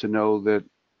needs to know that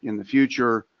in the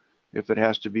future, if it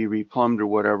has to be replumbed or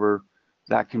whatever,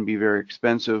 that can be very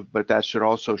expensive, but that should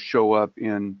also show up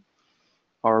in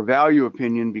our value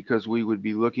opinion, because we would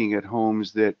be looking at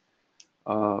homes that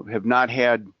have not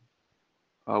had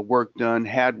work done,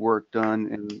 had work done,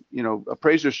 and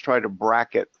appraisers try to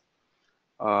bracket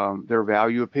their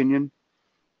value opinion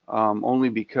only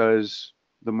because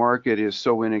the market is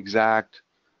so inexact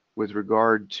with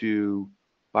regard to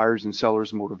buyers and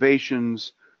sellers'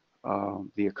 motivations,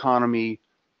 the economy,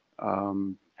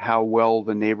 how well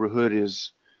the neighborhood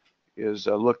is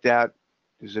looked at.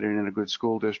 Is it in a good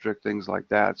school district? Things like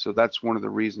that. So that's one of the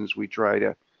reasons we try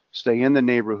to stay in the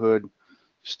neighborhood,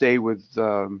 stay with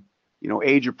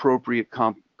age-appropriate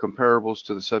comparables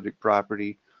to the subject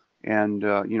property, and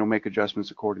make adjustments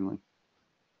accordingly.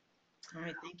 All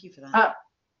right, thank you for that.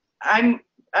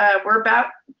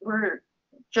 We're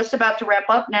just about to wrap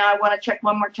up now. I want to check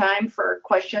one more time for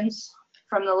questions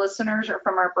from the listeners or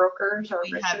from our brokers or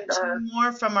We Richard. have two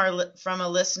more from a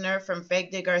listener, from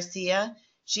Fegde Garcia.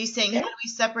 She's saying, how do we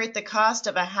separate the cost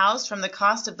of a house from the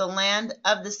cost of the land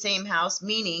of the same house?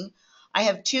 Meaning, I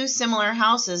have two similar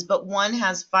houses, but one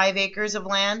has 5 acres of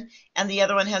land and the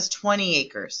other one has 20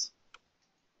 acres.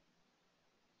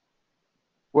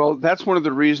 Well, that's one of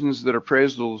the reasons that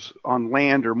appraisals on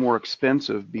land are more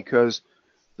expensive, because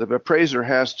the appraiser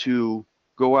has to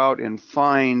go out and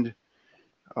find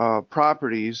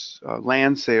properties,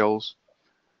 land sales,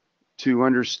 to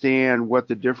understand what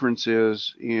the difference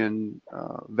is in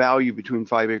value between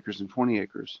 5 acres and 20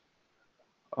 acres.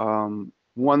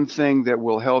 One thing that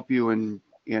will help you in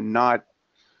not,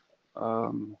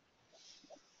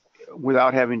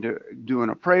 without having to do an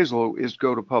appraisal, is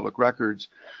go to public records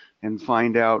and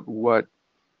find out what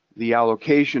the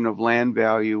allocation of land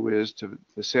value is to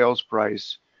the sales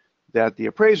price that the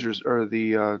appraisers or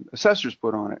the assessors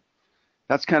put on it.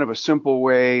 That's kind of a simple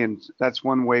way, and that's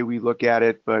one way we look at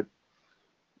it, but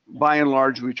by and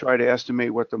large, we try to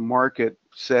estimate what the market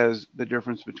says the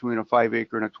difference between a 5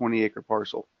 acre and a 20 acre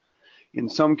parcel. In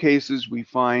some cases, we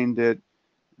find that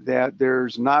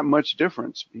there's not much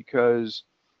difference, because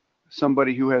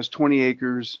somebody who has 20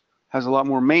 acres has a lot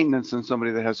more maintenance than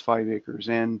somebody that has 5 acres,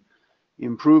 and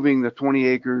improving the 20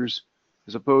 acres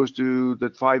as opposed to the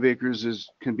 5 acres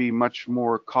can be much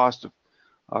more costly,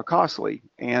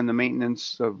 and the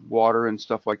maintenance of water and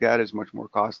stuff like that is much more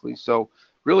costly. So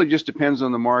really just depends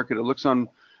on the market. It looks on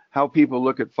how people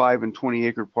look at 5 and 20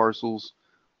 acre parcels.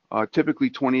 Typically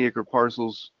 20 acre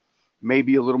parcels may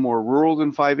be a little more rural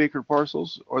than 5 acre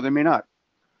parcels, or they may not.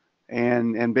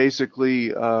 And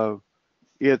basically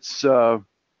it's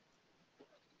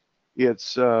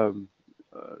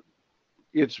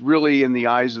really in the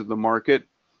eyes of the market.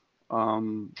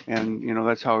 And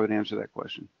that's how I would answer that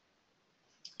question.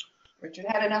 Richard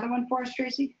had another one for us,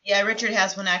 Tracy? Yeah, Richard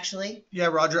has one actually. Yeah,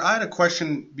 Roger, I had a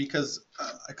question because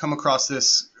I come across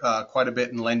this quite a bit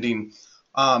in lending.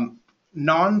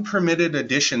 Non-permitted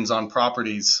additions on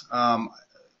properties. I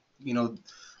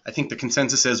think the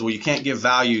consensus is, well, you can't give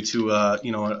value to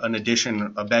an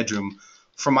addition, a bedroom.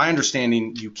 From my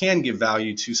understanding, you can give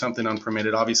value to something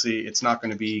unpermitted. Obviously, it's not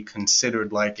going to be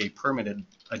considered like a permitted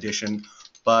addition,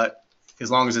 but as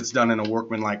long as it's done in a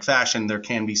workmanlike fashion, there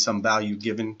can be some value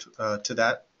given to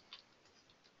that.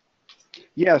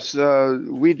 Yes,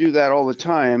 we do that all the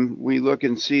time. We look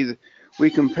and see, we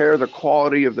compare the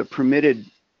quality of the permitted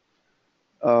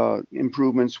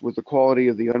improvements with the quality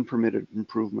of the unpermitted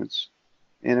improvements.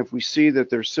 And if we see that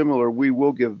they're similar, we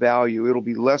will give value. It'll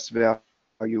be less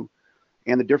value,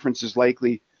 and the difference is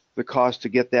likely the cost to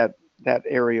get that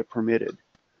area permitted.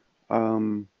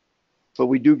 But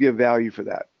we do give value for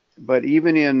that. But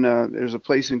even in, there's a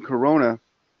place in Corona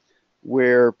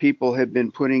where people have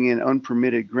been putting in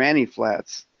unpermitted granny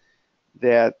flats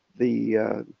that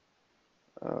the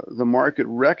market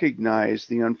recognized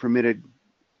the unpermitted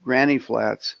granny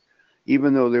flats,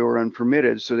 even though they were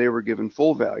unpermitted, so they were given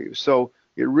full value. So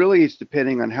it really is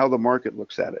depending on how the market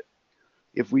looks at it.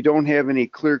 If we don't have any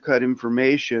clear-cut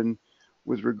information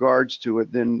with regards to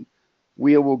it, then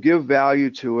we will give value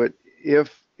to it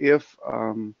if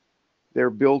they're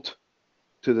built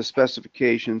to the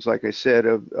specifications, like I said,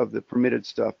 of the permitted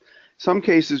stuff. Some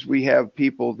cases we have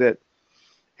people that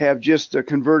have just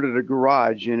converted a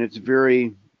garage, and it's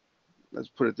very, let's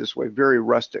put it this way, very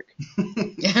rustic. Great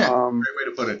way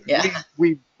to put it. Yeah.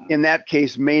 We in that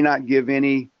case may not give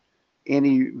any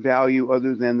value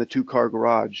other than the 2-car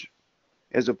garage,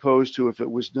 as opposed to if it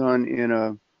was done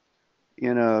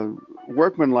in a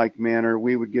workmanlike manner,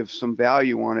 we would give some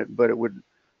value on it, but it would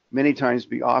many times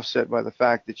be offset by the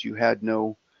fact that you had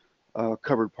no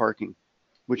covered parking,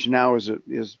 which now is a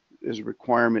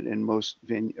requirement in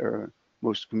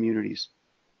most communities.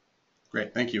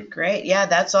 Great, thank you. Great. Yeah,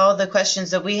 that's all the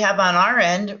questions that we have on our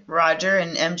end, Roger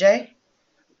and MJ.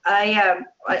 I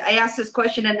asked this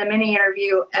question in the mini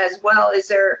interview as well. Is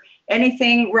there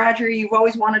anything, Roger, you've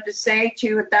always wanted to say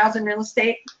to 1,000 real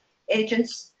estate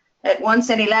agents at once?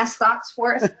 Any last thoughts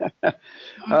for us?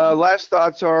 Last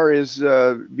thoughts is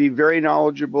be very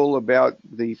knowledgeable about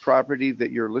the property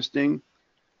that you're listing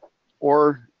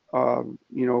or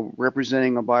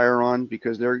representing a buyer on,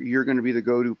 because you're going to be the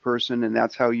go-to person, and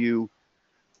that's how you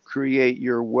create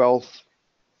your wealth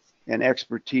and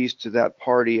expertise to that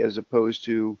party, as opposed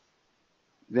to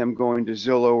them going to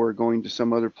Zillow or going to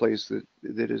some other place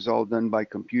that is all done by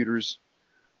computers.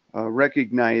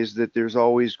 Recognize that there's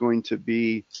always going to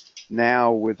be,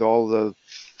 now with all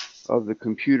of the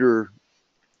computer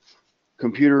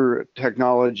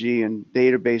technology and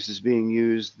databases being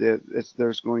used, that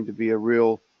there's going to be a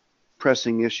real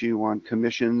pressing issue on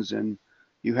commissions, and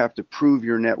you have to prove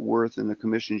your net worth and the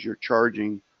commissions you're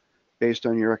charging based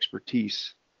on your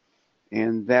expertise.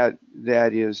 And that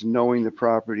is knowing the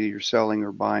property you're selling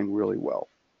or buying really well.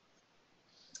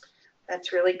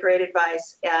 That's really great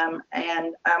advice.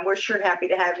 We're sure happy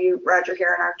to have you, Roger,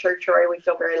 here in our territory. We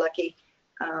feel very lucky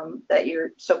that you're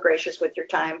so gracious with your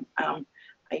time.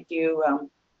 I do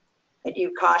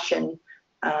caution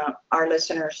our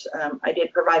listeners. I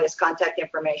did provide his contact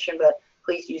information, but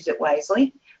please use it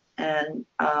wisely, and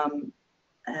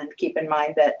keep in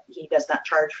mind that he does not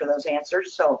charge for those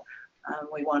answers. So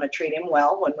we want to treat him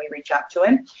well when we reach out to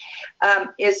him.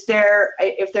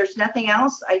 If there's nothing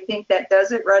else, I think that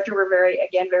does it. Roger, we're very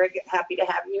happy to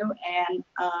have you. And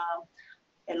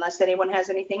unless anyone has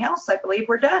anything else, I believe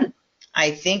we're done.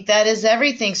 I think that is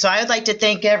everything. So I would like to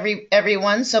thank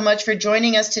everyone so much for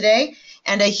joining us today.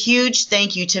 And a huge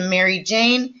thank you to Mary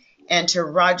Jane and to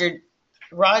Roger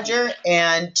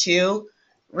and to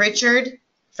Richard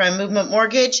from Movement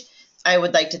Mortgage. I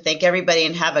would like to thank everybody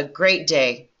and have a great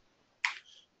day.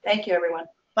 Thank you, everyone.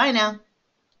 Bye now.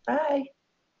 Bye.